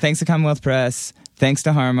 Anyways, thanks to Commonwealth Press. Thanks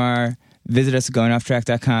to Har Mar. Visit us at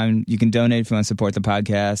goingofftrack.com. You can donate if you want to support the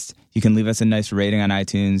podcast. You can leave us a nice rating on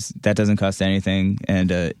iTunes. That doesn't cost anything,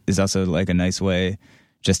 and is also like a nice way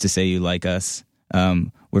just to say you like us.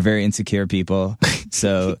 We're very insecure people,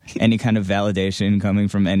 so any kind of validation coming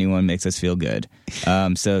from anyone makes us feel good.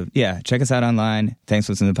 So yeah, check us out online. Thanks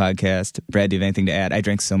for listening to the podcast. Brad, do you have anything to add? I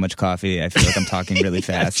drank so much coffee. I feel like I'm talking really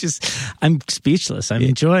fast. I'm speechless. I'm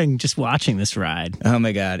enjoying just watching this ride. Oh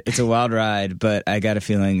my God. It's a wild ride, but I got a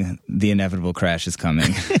feeling the inevitable crash is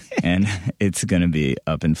coming and it's going to be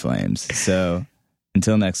up in flames. So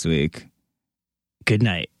until next week. Good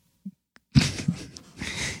night.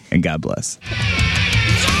 And God bless.